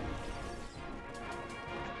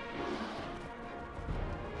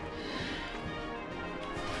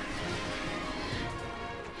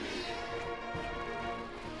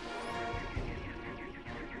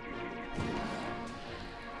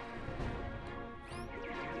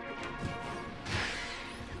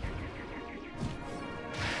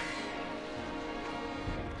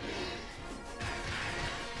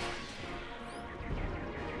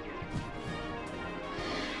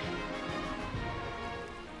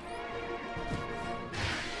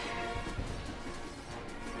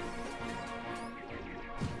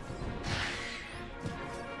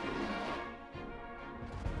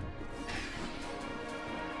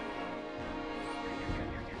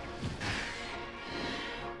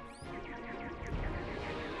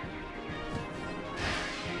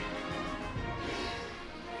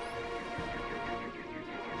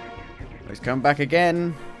 He's come back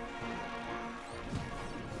again.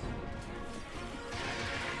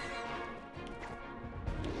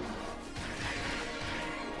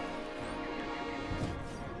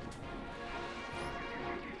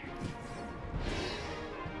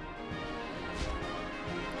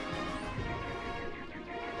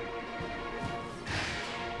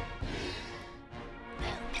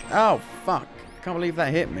 Oh, fuck. I can't believe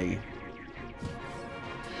that hit me.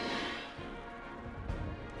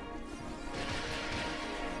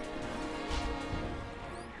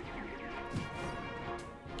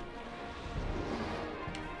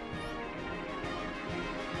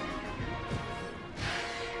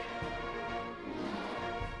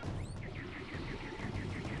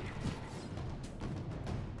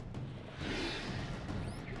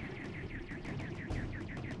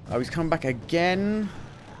 Oh, he's come back again.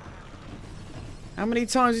 How many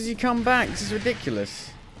times has he come back? This is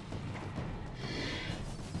ridiculous.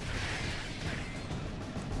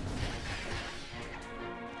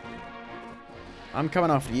 I'm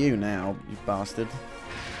coming after you now, you bastard.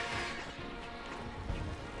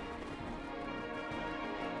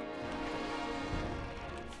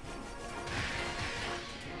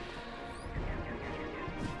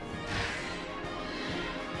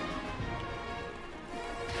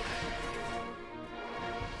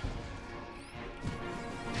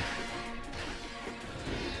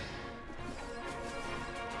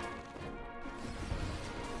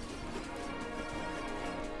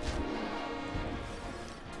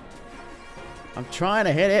 I'm trying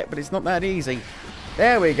to hit it, but it's not that easy.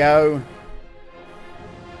 There we go.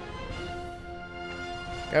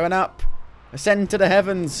 Going up. Ascend to the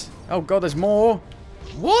heavens. Oh god, there's more.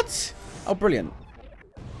 What? Oh, brilliant.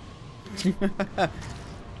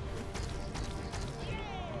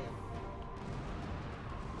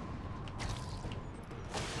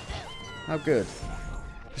 Oh, good.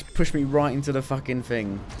 Just push me right into the fucking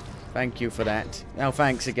thing. Thank you for that. Oh,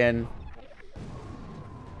 thanks again.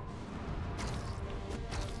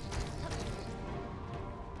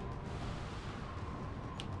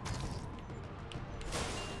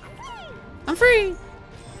 I'm free!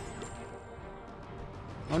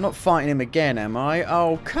 I'm not fighting him again, am I?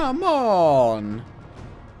 Oh, come on!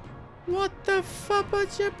 What the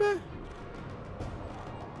fubba jibber?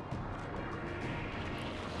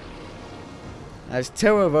 There's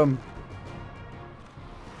two of them.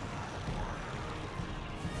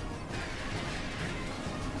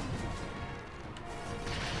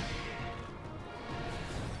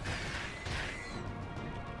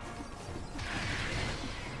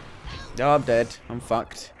 Oh, I'm dead. I'm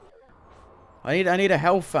fucked. I need a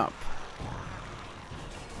health up.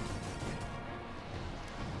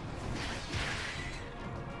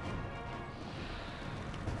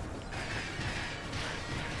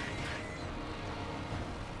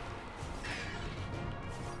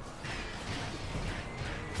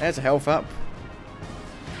 There's a health up.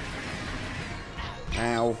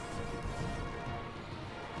 Ow.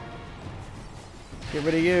 Get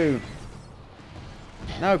rid of you.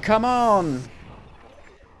 No, come on!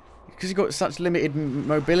 Because you've got such limited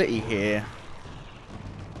mobility here.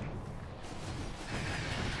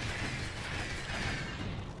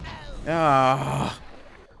 Ah.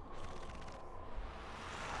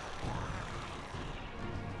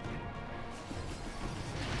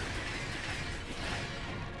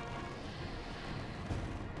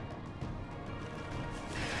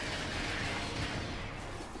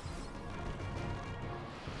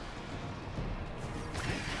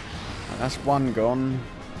 That's one gone.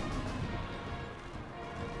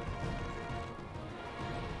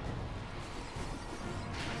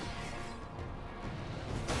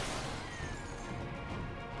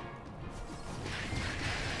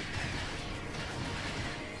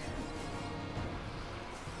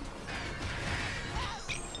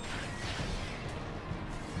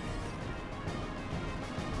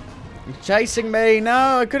 He's chasing me.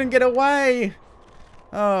 No, I couldn't get away.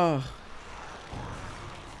 Oh.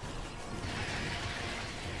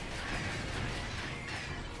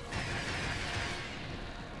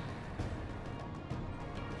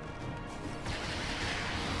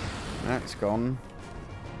 That's gone.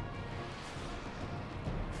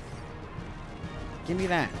 Give me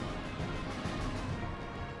that.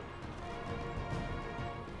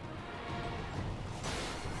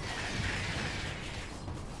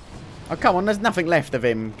 Oh, come on. There's nothing left of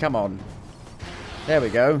him. Come on. There we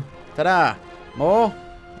go. Ta-da. More.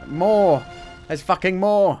 More. There's fucking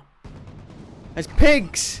more. There's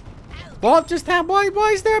pigs. What just happened? Why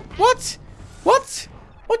is there... What? What?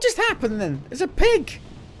 What just happened then? There's a pig.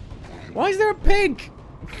 Why is there a pig?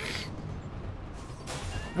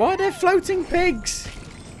 Why are there floating pigs?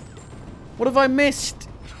 What have I missed?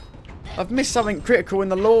 I've missed something critical in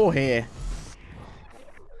the lore here.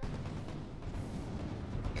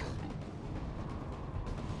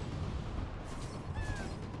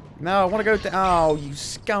 No, I want to go down. Oh, you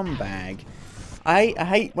scumbag! I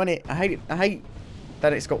hate when it. I hate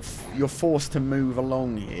that it's got. You're forced to move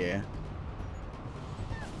along here.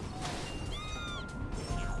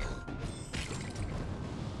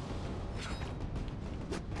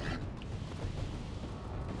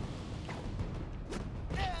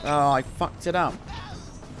 Oh, I fucked it up.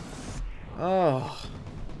 Oh.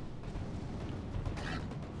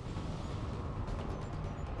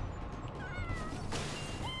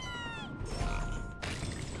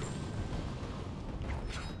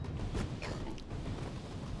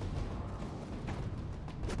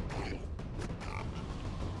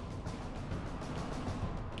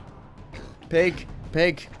 Pig.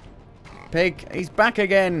 Pig. Pig. He's back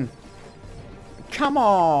again. Come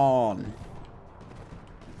on.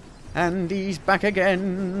 And he's back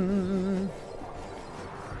again.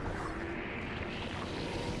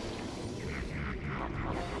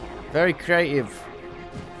 Very creative.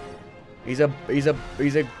 He's a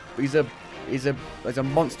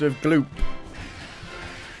monster of gloop.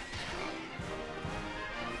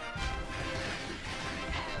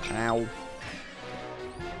 Ow.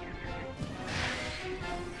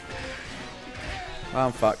 Well,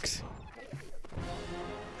 I'm fucked.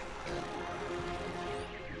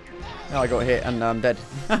 Oh, I got hit and now I'm dead.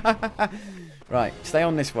 Right, stay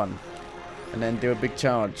on this one. And then do a big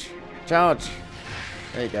charge. Charge!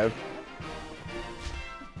 There you go.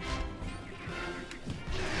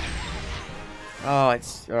 Oh,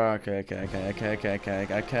 it's... Oh, okay.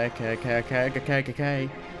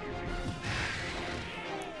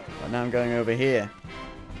 But now I'm going over here.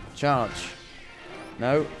 Charge.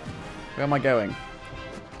 No. Where am I going?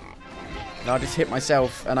 No, I just hit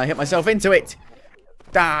myself, and I hit myself into it!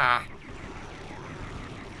 Ah!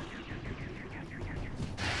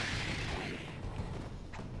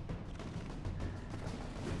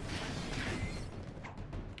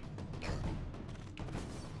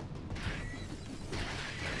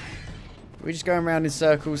 Are we just going around in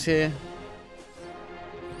circles here?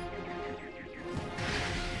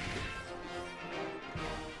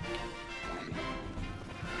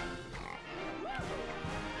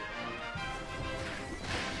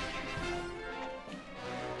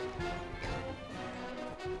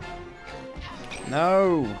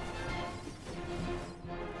 No!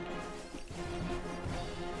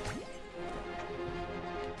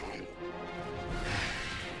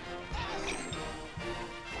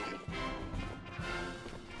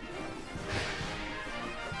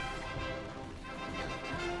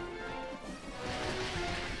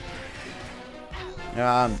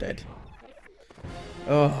 I'm dead.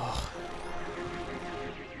 Oh.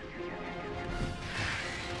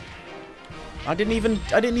 I didn't even,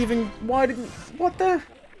 what the?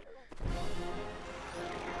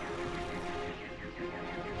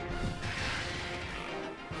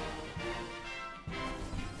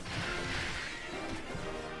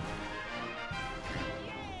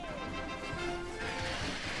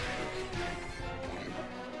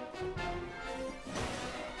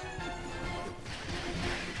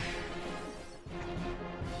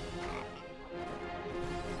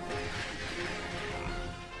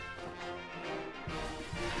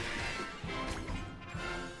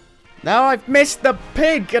 Now I've missed the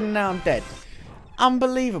pig and now I'm dead.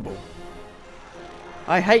 Unbelievable.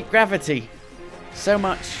 I hate gravity so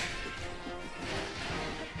much.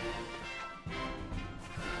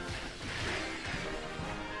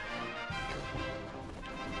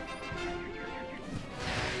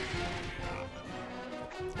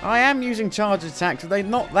 I am using charge attacks, but they're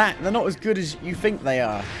not as good as you think they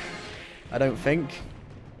are. I don't think.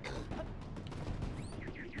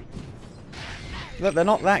 Look, they're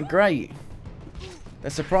not that great.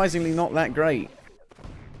 They're surprisingly not that great.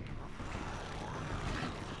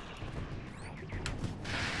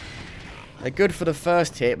 They're good for the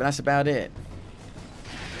first hit, but that's about it.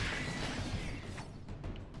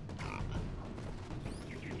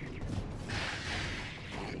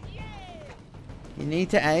 You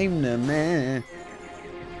need to aim them, man.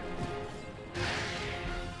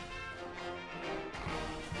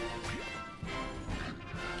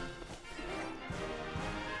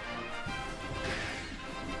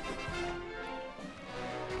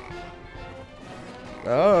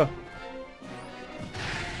 Oh.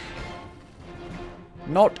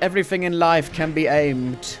 Not everything in life can be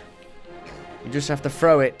aimed. You just have to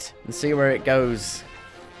throw it and see where it goes.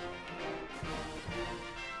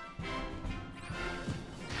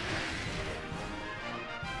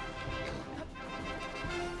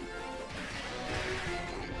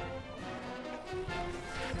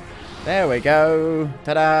 There we go.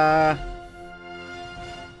 Ta-da!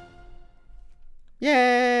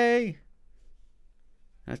 Yay!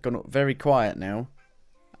 That's gone up very quiet now.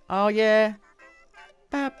 Oh yeah.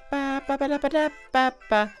 Ba, ba, ba, ba, ba, ba, ba,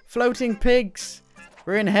 ba. Floating pigs.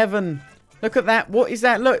 We're in heaven. Look at that. What is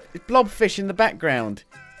that? Look, it's blobfish in the background.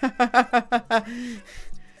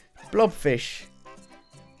 Blobfish.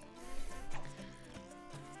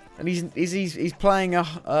 And he's playing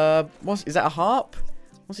a is that a harp?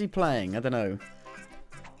 What's he playing? I don't know.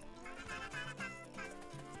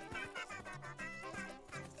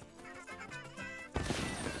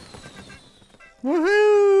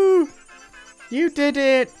 Woohoo! You did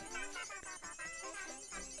it!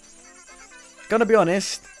 Gonna be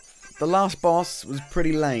honest, the last boss was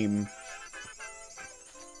pretty lame.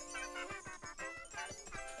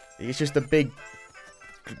 It's just a big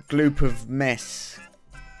gloop of mess.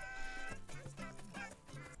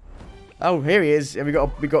 Oh, here he is. We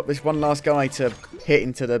got this one last guy to hit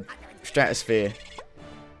into the stratosphere.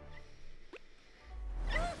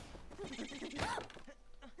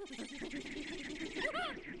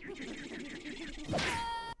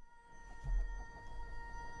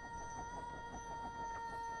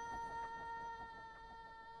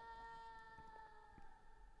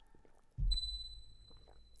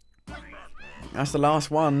 That's the last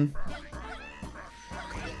one.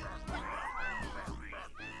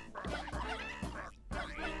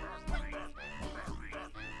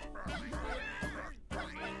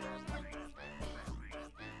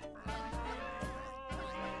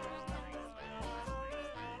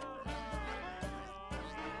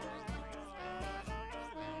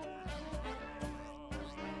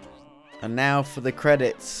 And now for the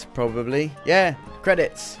credits, probably. Yeah,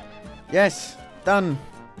 credits. Yes, done.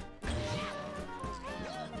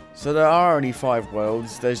 So there are only 5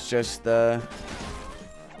 worlds. There's just a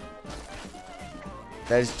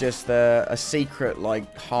secret,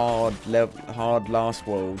 like, hard last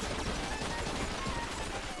world.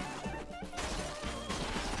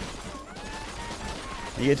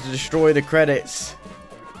 You get to destroy the credits.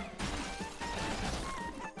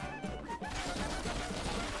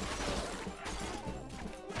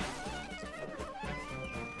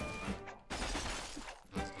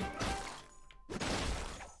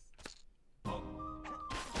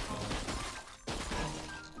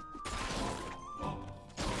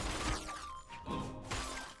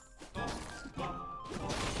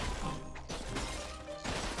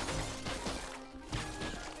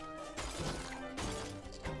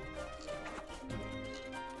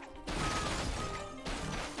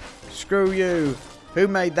 Screw you. Who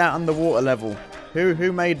made that underwater level?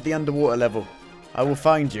 Who made the underwater level? I will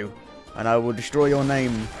find you, and I will destroy your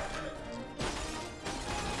name.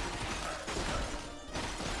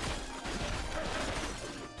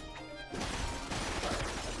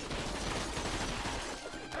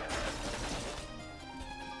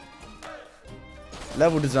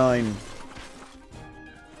 Level design.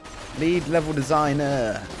 Lead level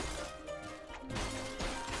designer.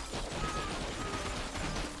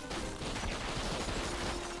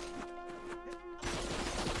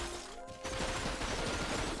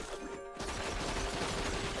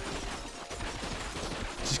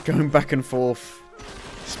 Just going back and forth,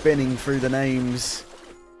 spinning through the names.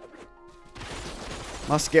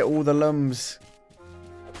 Must get all the lums.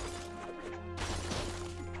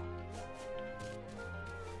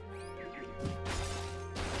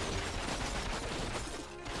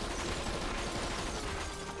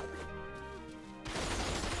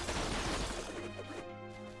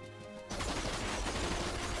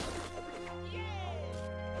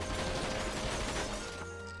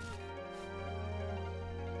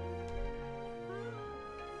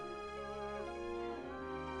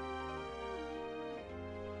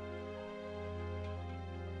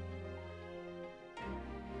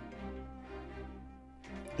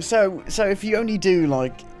 So if you only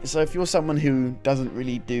do if you're someone who doesn't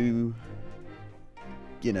really do,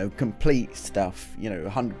 complete stuff,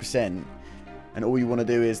 100%, and all you want to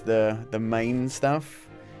do is the main stuff,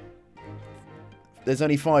 there's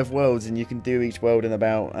only 5 worlds and you can do each world in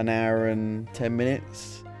about an hour and 10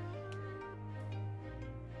 minutes.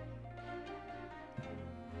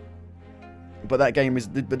 But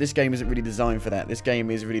this game isn't really designed for that. This game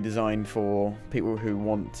is really designed for people who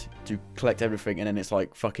want to collect everything, and then it's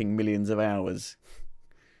like fucking millions of hours.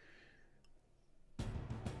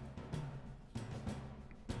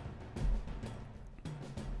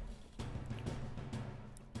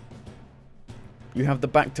 You have the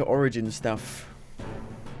back to origin stuff.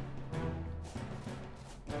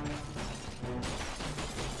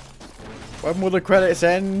 When will the credits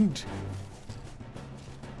end?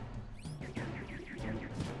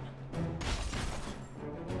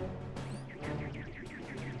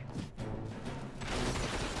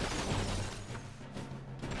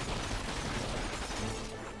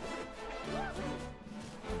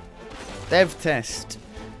 Dev test.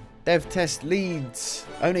 Dev test leads.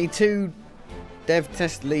 Only 2 dev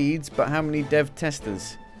test leads, but how many dev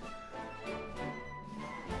testers?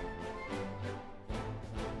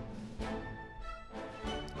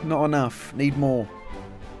 Not enough. Need more.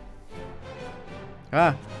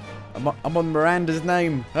 Ah, I'm on Miranda's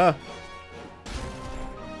name. Ah.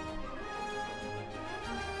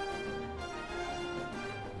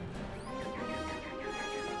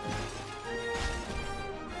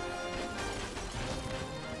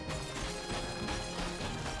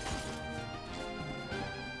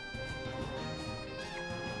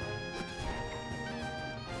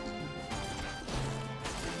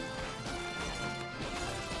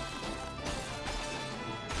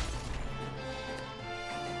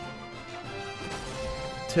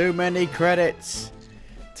 Too many credits.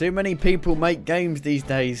 Too many people make games these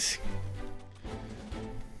days.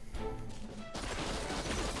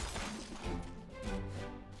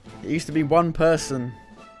 It used to be one person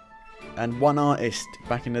and one artist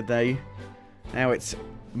back in the day. Now it's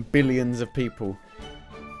billions of people.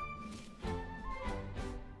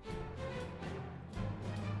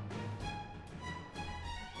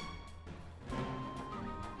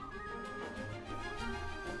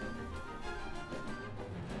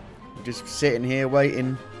 Just sitting here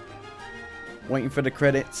waiting for the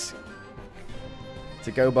credits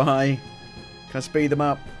to go by. Can I speed them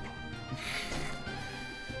up?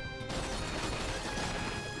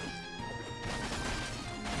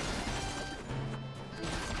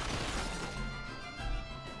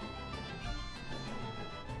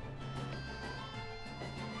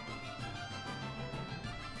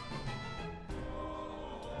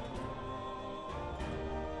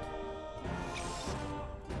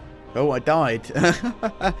 Oh, I died.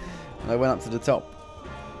 I went up to the top.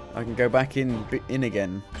 I can go back in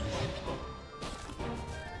again.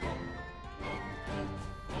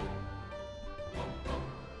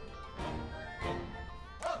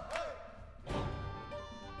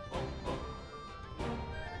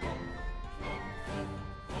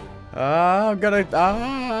 Ah, I'm gonna...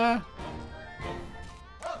 Ah!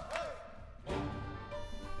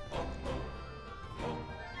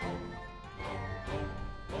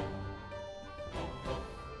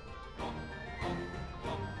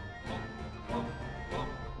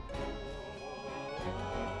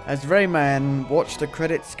 As Rayman watched the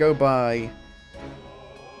credits go by,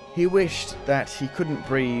 he wished that he couldn't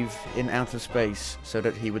breathe in outer space so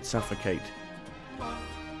that he would suffocate.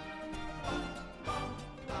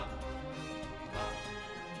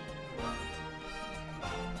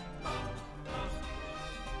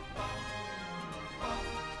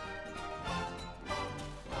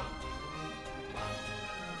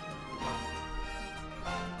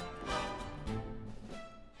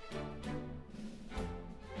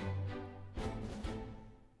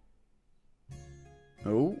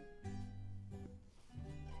 Oh.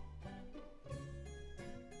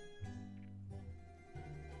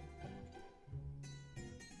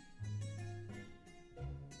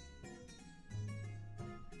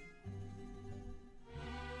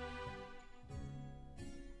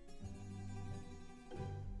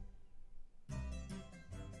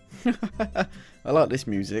 I like this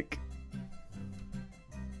music.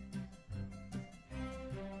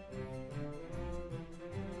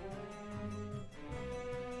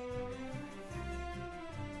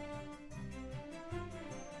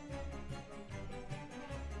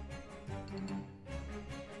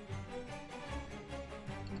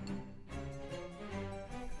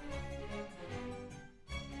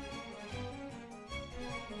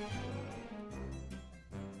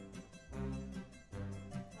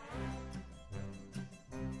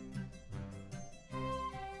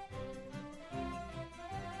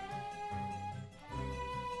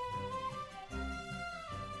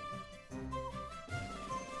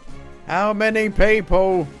 How many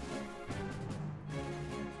people?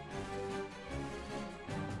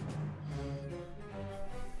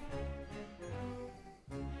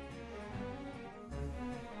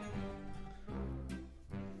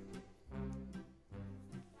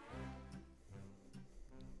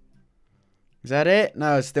 Is that it?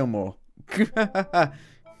 No, there's still more.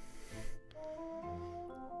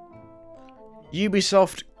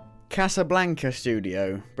 Ubisoft Casablanca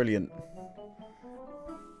Studio. Brilliant.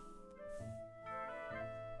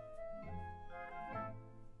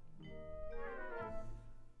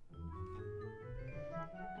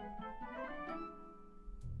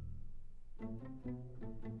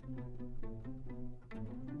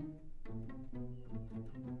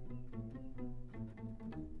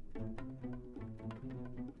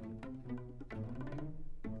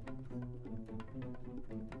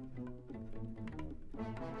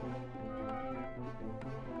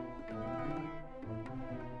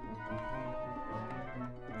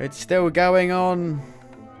 It's still going on.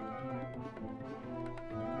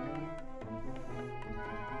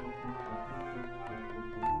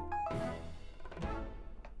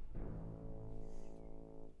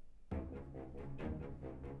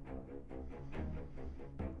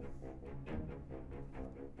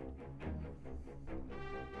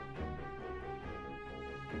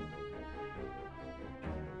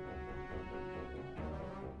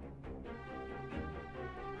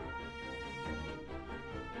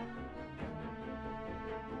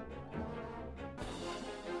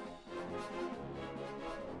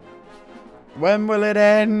 When will it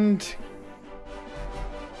end?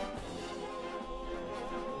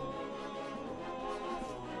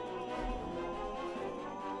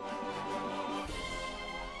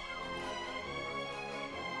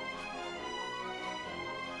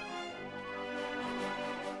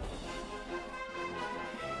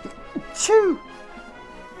 Achoo!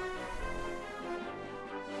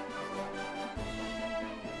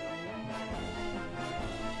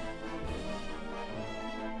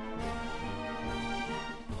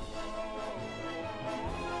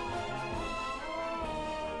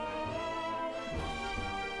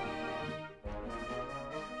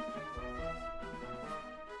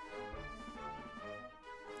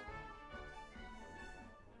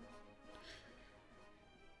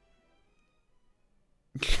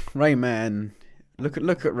 Rayman. Look at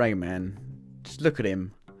Rayman. Just look at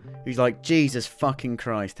him. He's like, Jesus fucking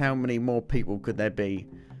Christ, how many more people could there be?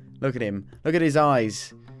 Look at him. Look at his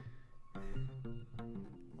eyes.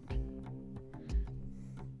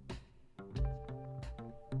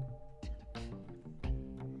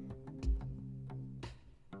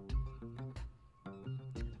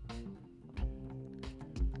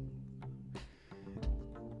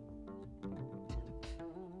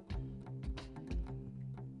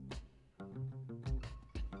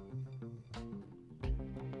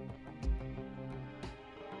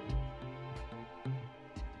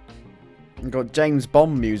 We've got James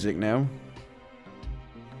Bond music now.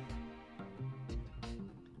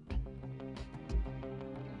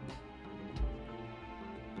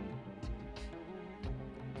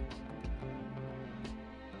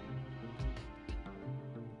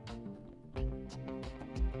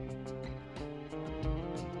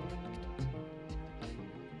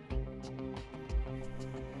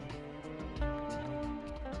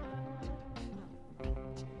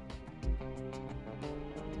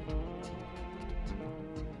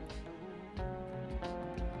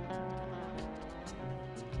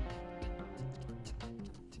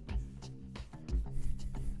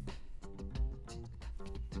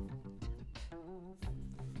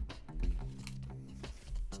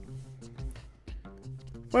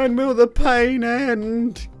 When will the pain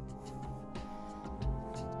end?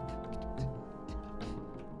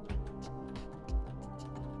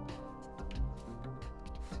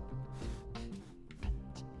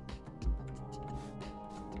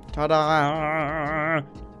 Ta-da!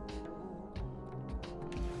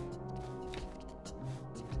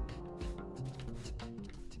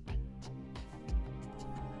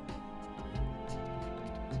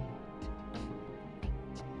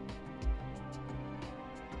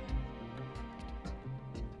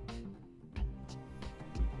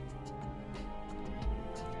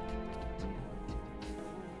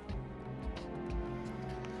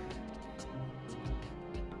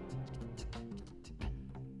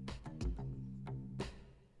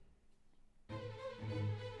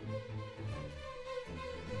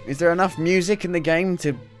 Is there enough music in the game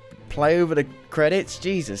to play over the credits?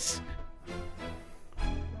 Jesus.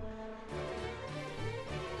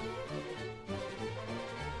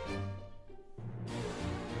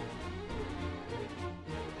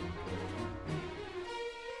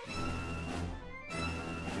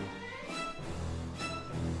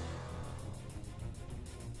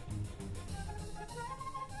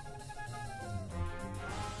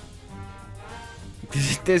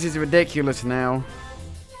 This is ridiculous now.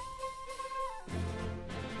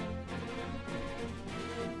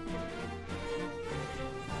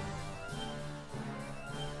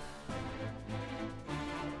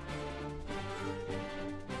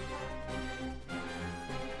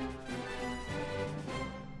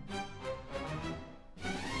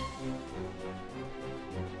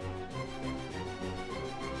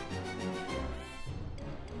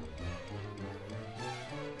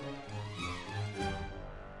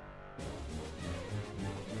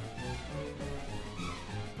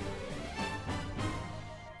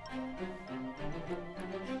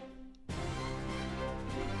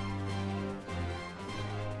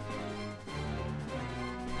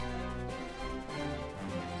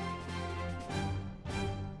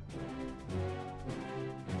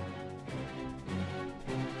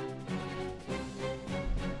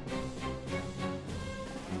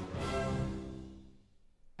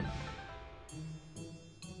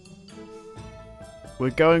 We're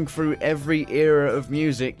going through every era of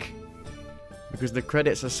music because the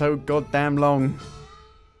credits are so goddamn long.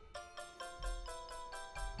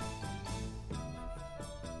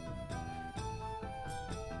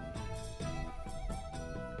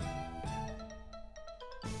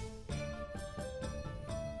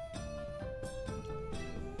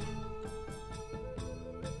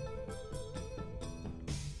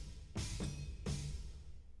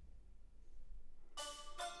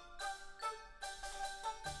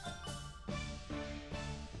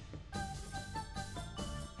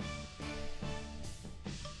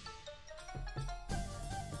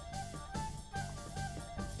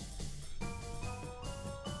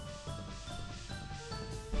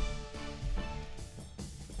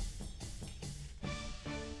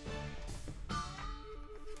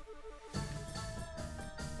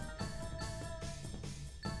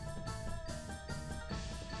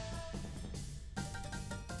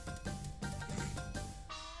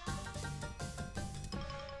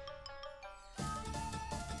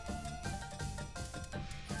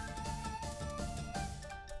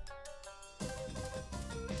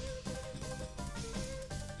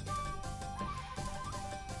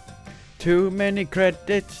 Too many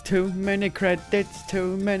credits, too many credits,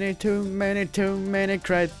 too many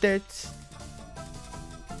credits.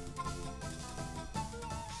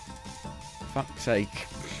 Fuck's sake.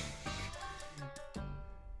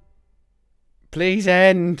 Please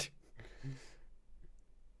end.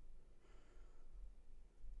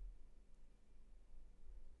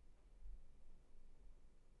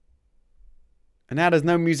 And now there's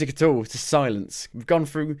no music at all. It's just silence. We've gone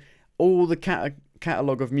through all the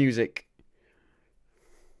catalogue of music.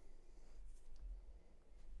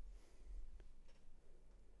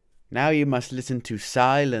 Now you must listen to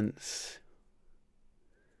silence.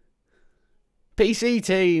 PC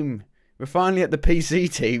team! We're finally at the PC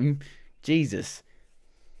team. Jesus.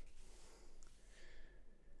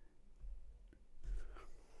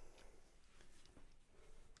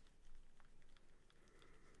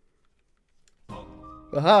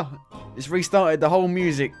 Aha! It's restarted the whole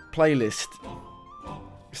music playlist.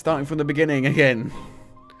 Starting from the beginning again.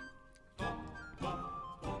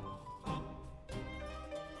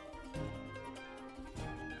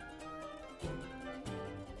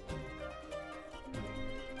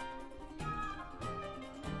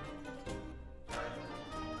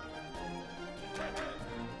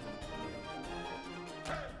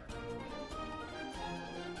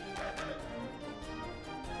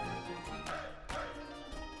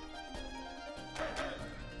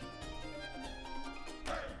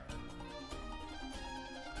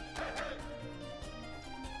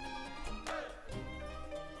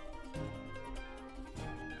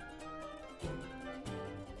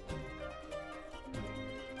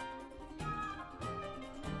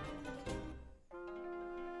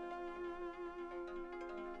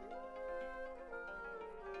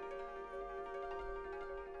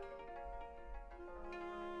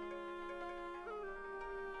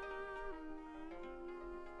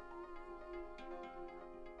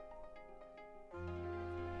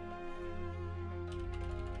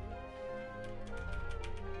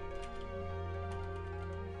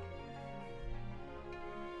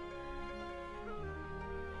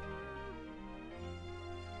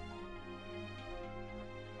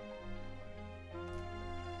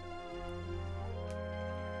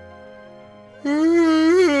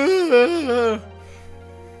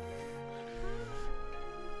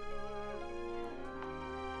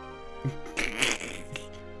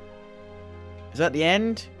 Is that the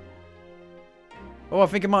end? Oh, I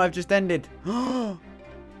think it might have just ended.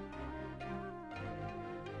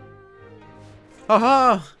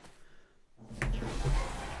 Aha!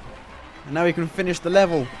 And now we can finish the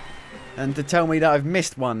level. And to tell me that I've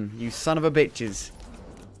missed one, you son of a bitches.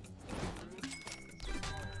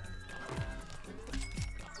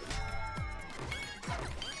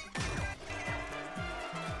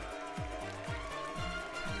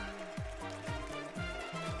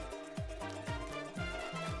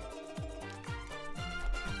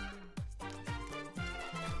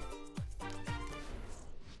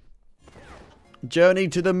 Journey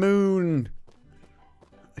to the moon.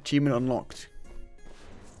 Achievement unlocked.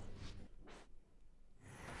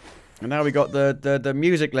 And now we got the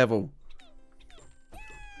music level.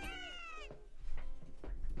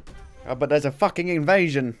 Oh, but there's a fucking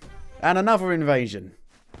invasion. And another invasion.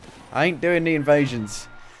 I ain't doing the invasions.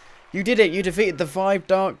 You did it. You defeated the 5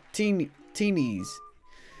 dark teenies.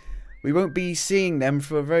 We won't be seeing them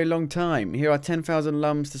for a very long time. Here are 10,000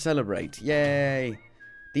 lums to celebrate. Yay.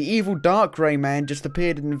 The evil dark Rayman just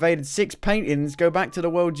appeared and invaded 6 paintings. Go back to the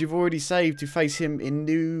world you've already saved to face him in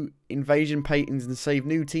new invasion paintings and save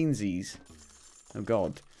new teensies. Oh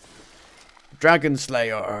god. Dragon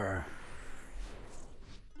Slayer.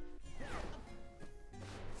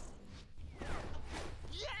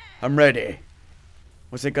 I'm ready.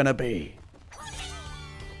 What's it gonna be?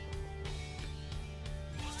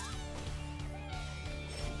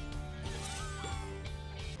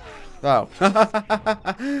 Oh.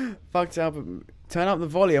 Fucked up. Turn up the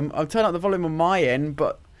volume. I'll turn up the volume on my end,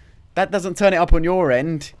 but that doesn't turn it up on your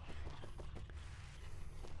end.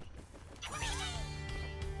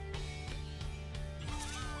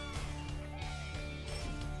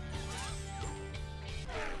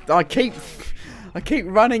 I keep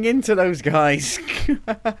running into those guys.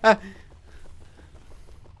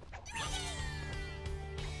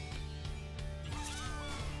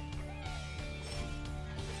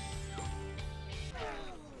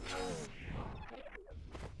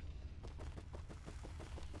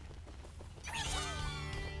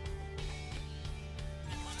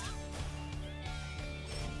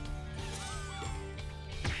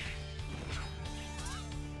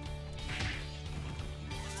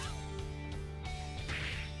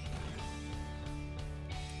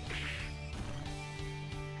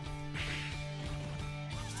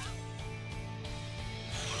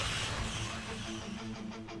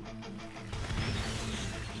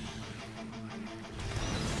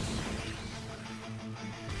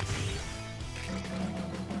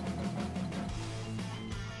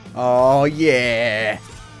 Oh, yeah.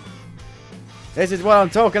 This is what I'm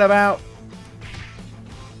talking about.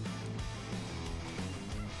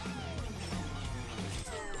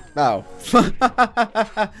 Oh.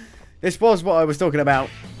 This was what I was talking about.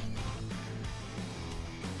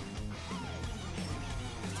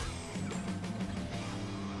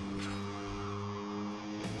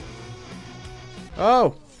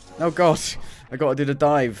 Oh. Oh, God. I gotta do the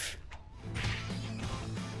dive.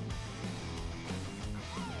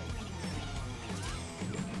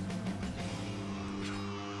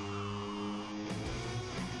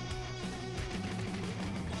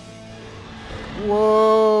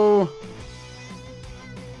 Whoa.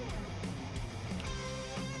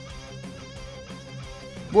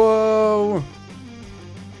 Whoa.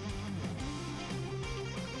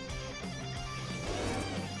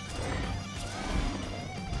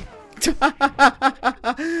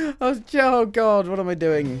 Oh God, what am I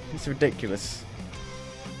doing? It's ridiculous.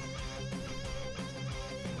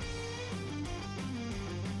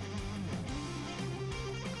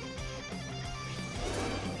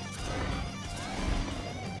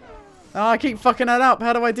 Oh, I keep fucking that up.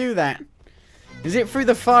 How do I do that? Is it through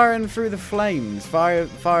the fire and through the flames? Fire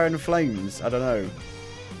and flames? I don't know.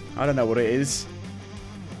 I don't know what it is.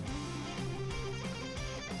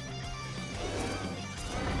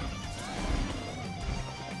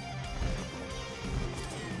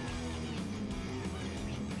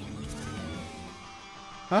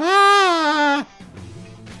 Ah!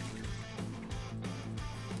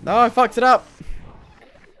 No, I fucked it up.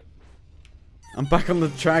 I'm back on the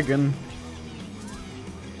dragon.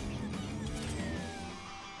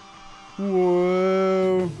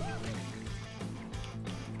 Whoa.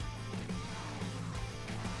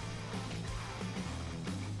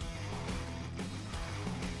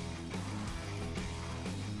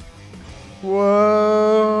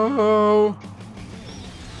 Whoa.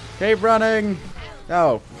 Keep running.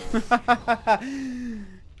 Oh.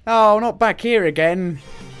 Oh, not back here again.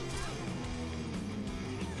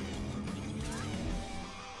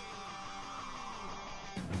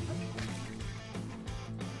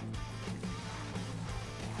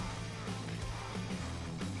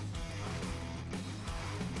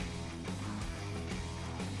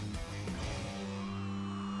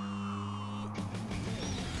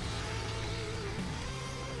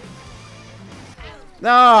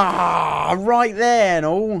 Ah, right there and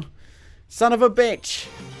all. Son of a bitch.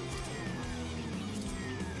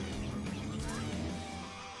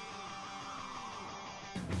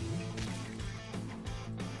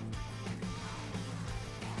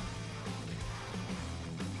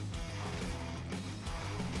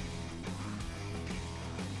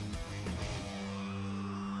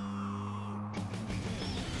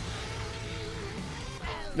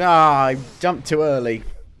 Ah, I jumped too early.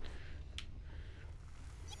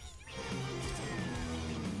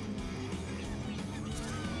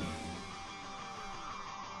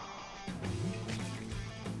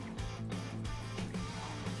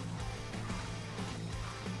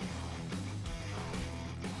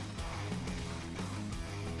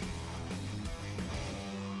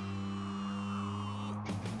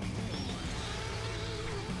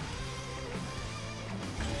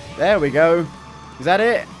 There we go. Is that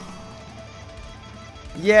it?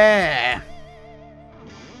 Yeah.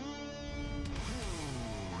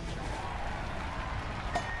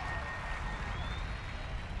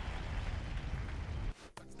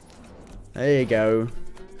 There you go.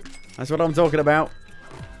 That's what I'm talking about.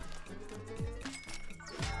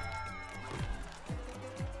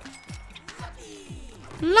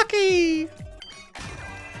 Lucky.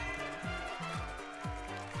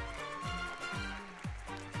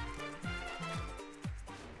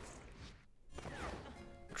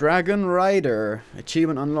 Dragon Rider.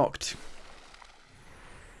 Achievement unlocked.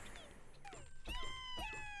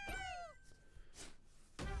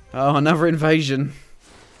 Oh, another invasion.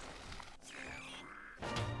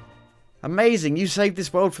 Amazing, you saved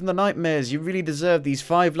this world from the nightmares. You really deserve these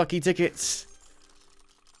 5 lucky tickets.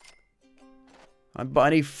 But I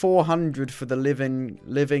need 400 for the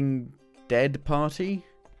living dead party.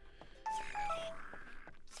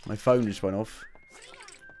 My phone just went off.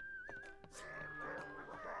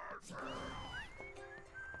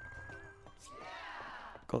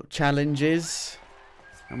 Got challenges.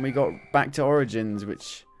 And we got back to Origins,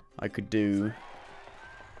 which I could do.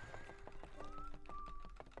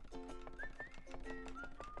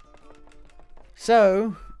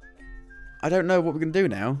 So, I don't know what we're going to do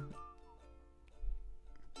now.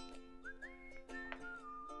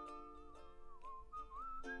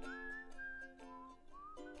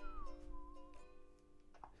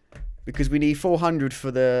 Because we need 400 for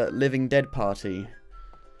the Living Dead party.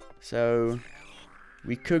 So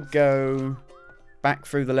we could go back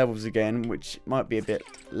through the levels again, which might be a bit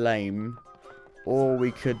lame. Or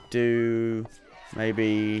we could do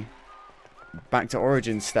maybe back to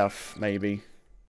Origin stuff, maybe.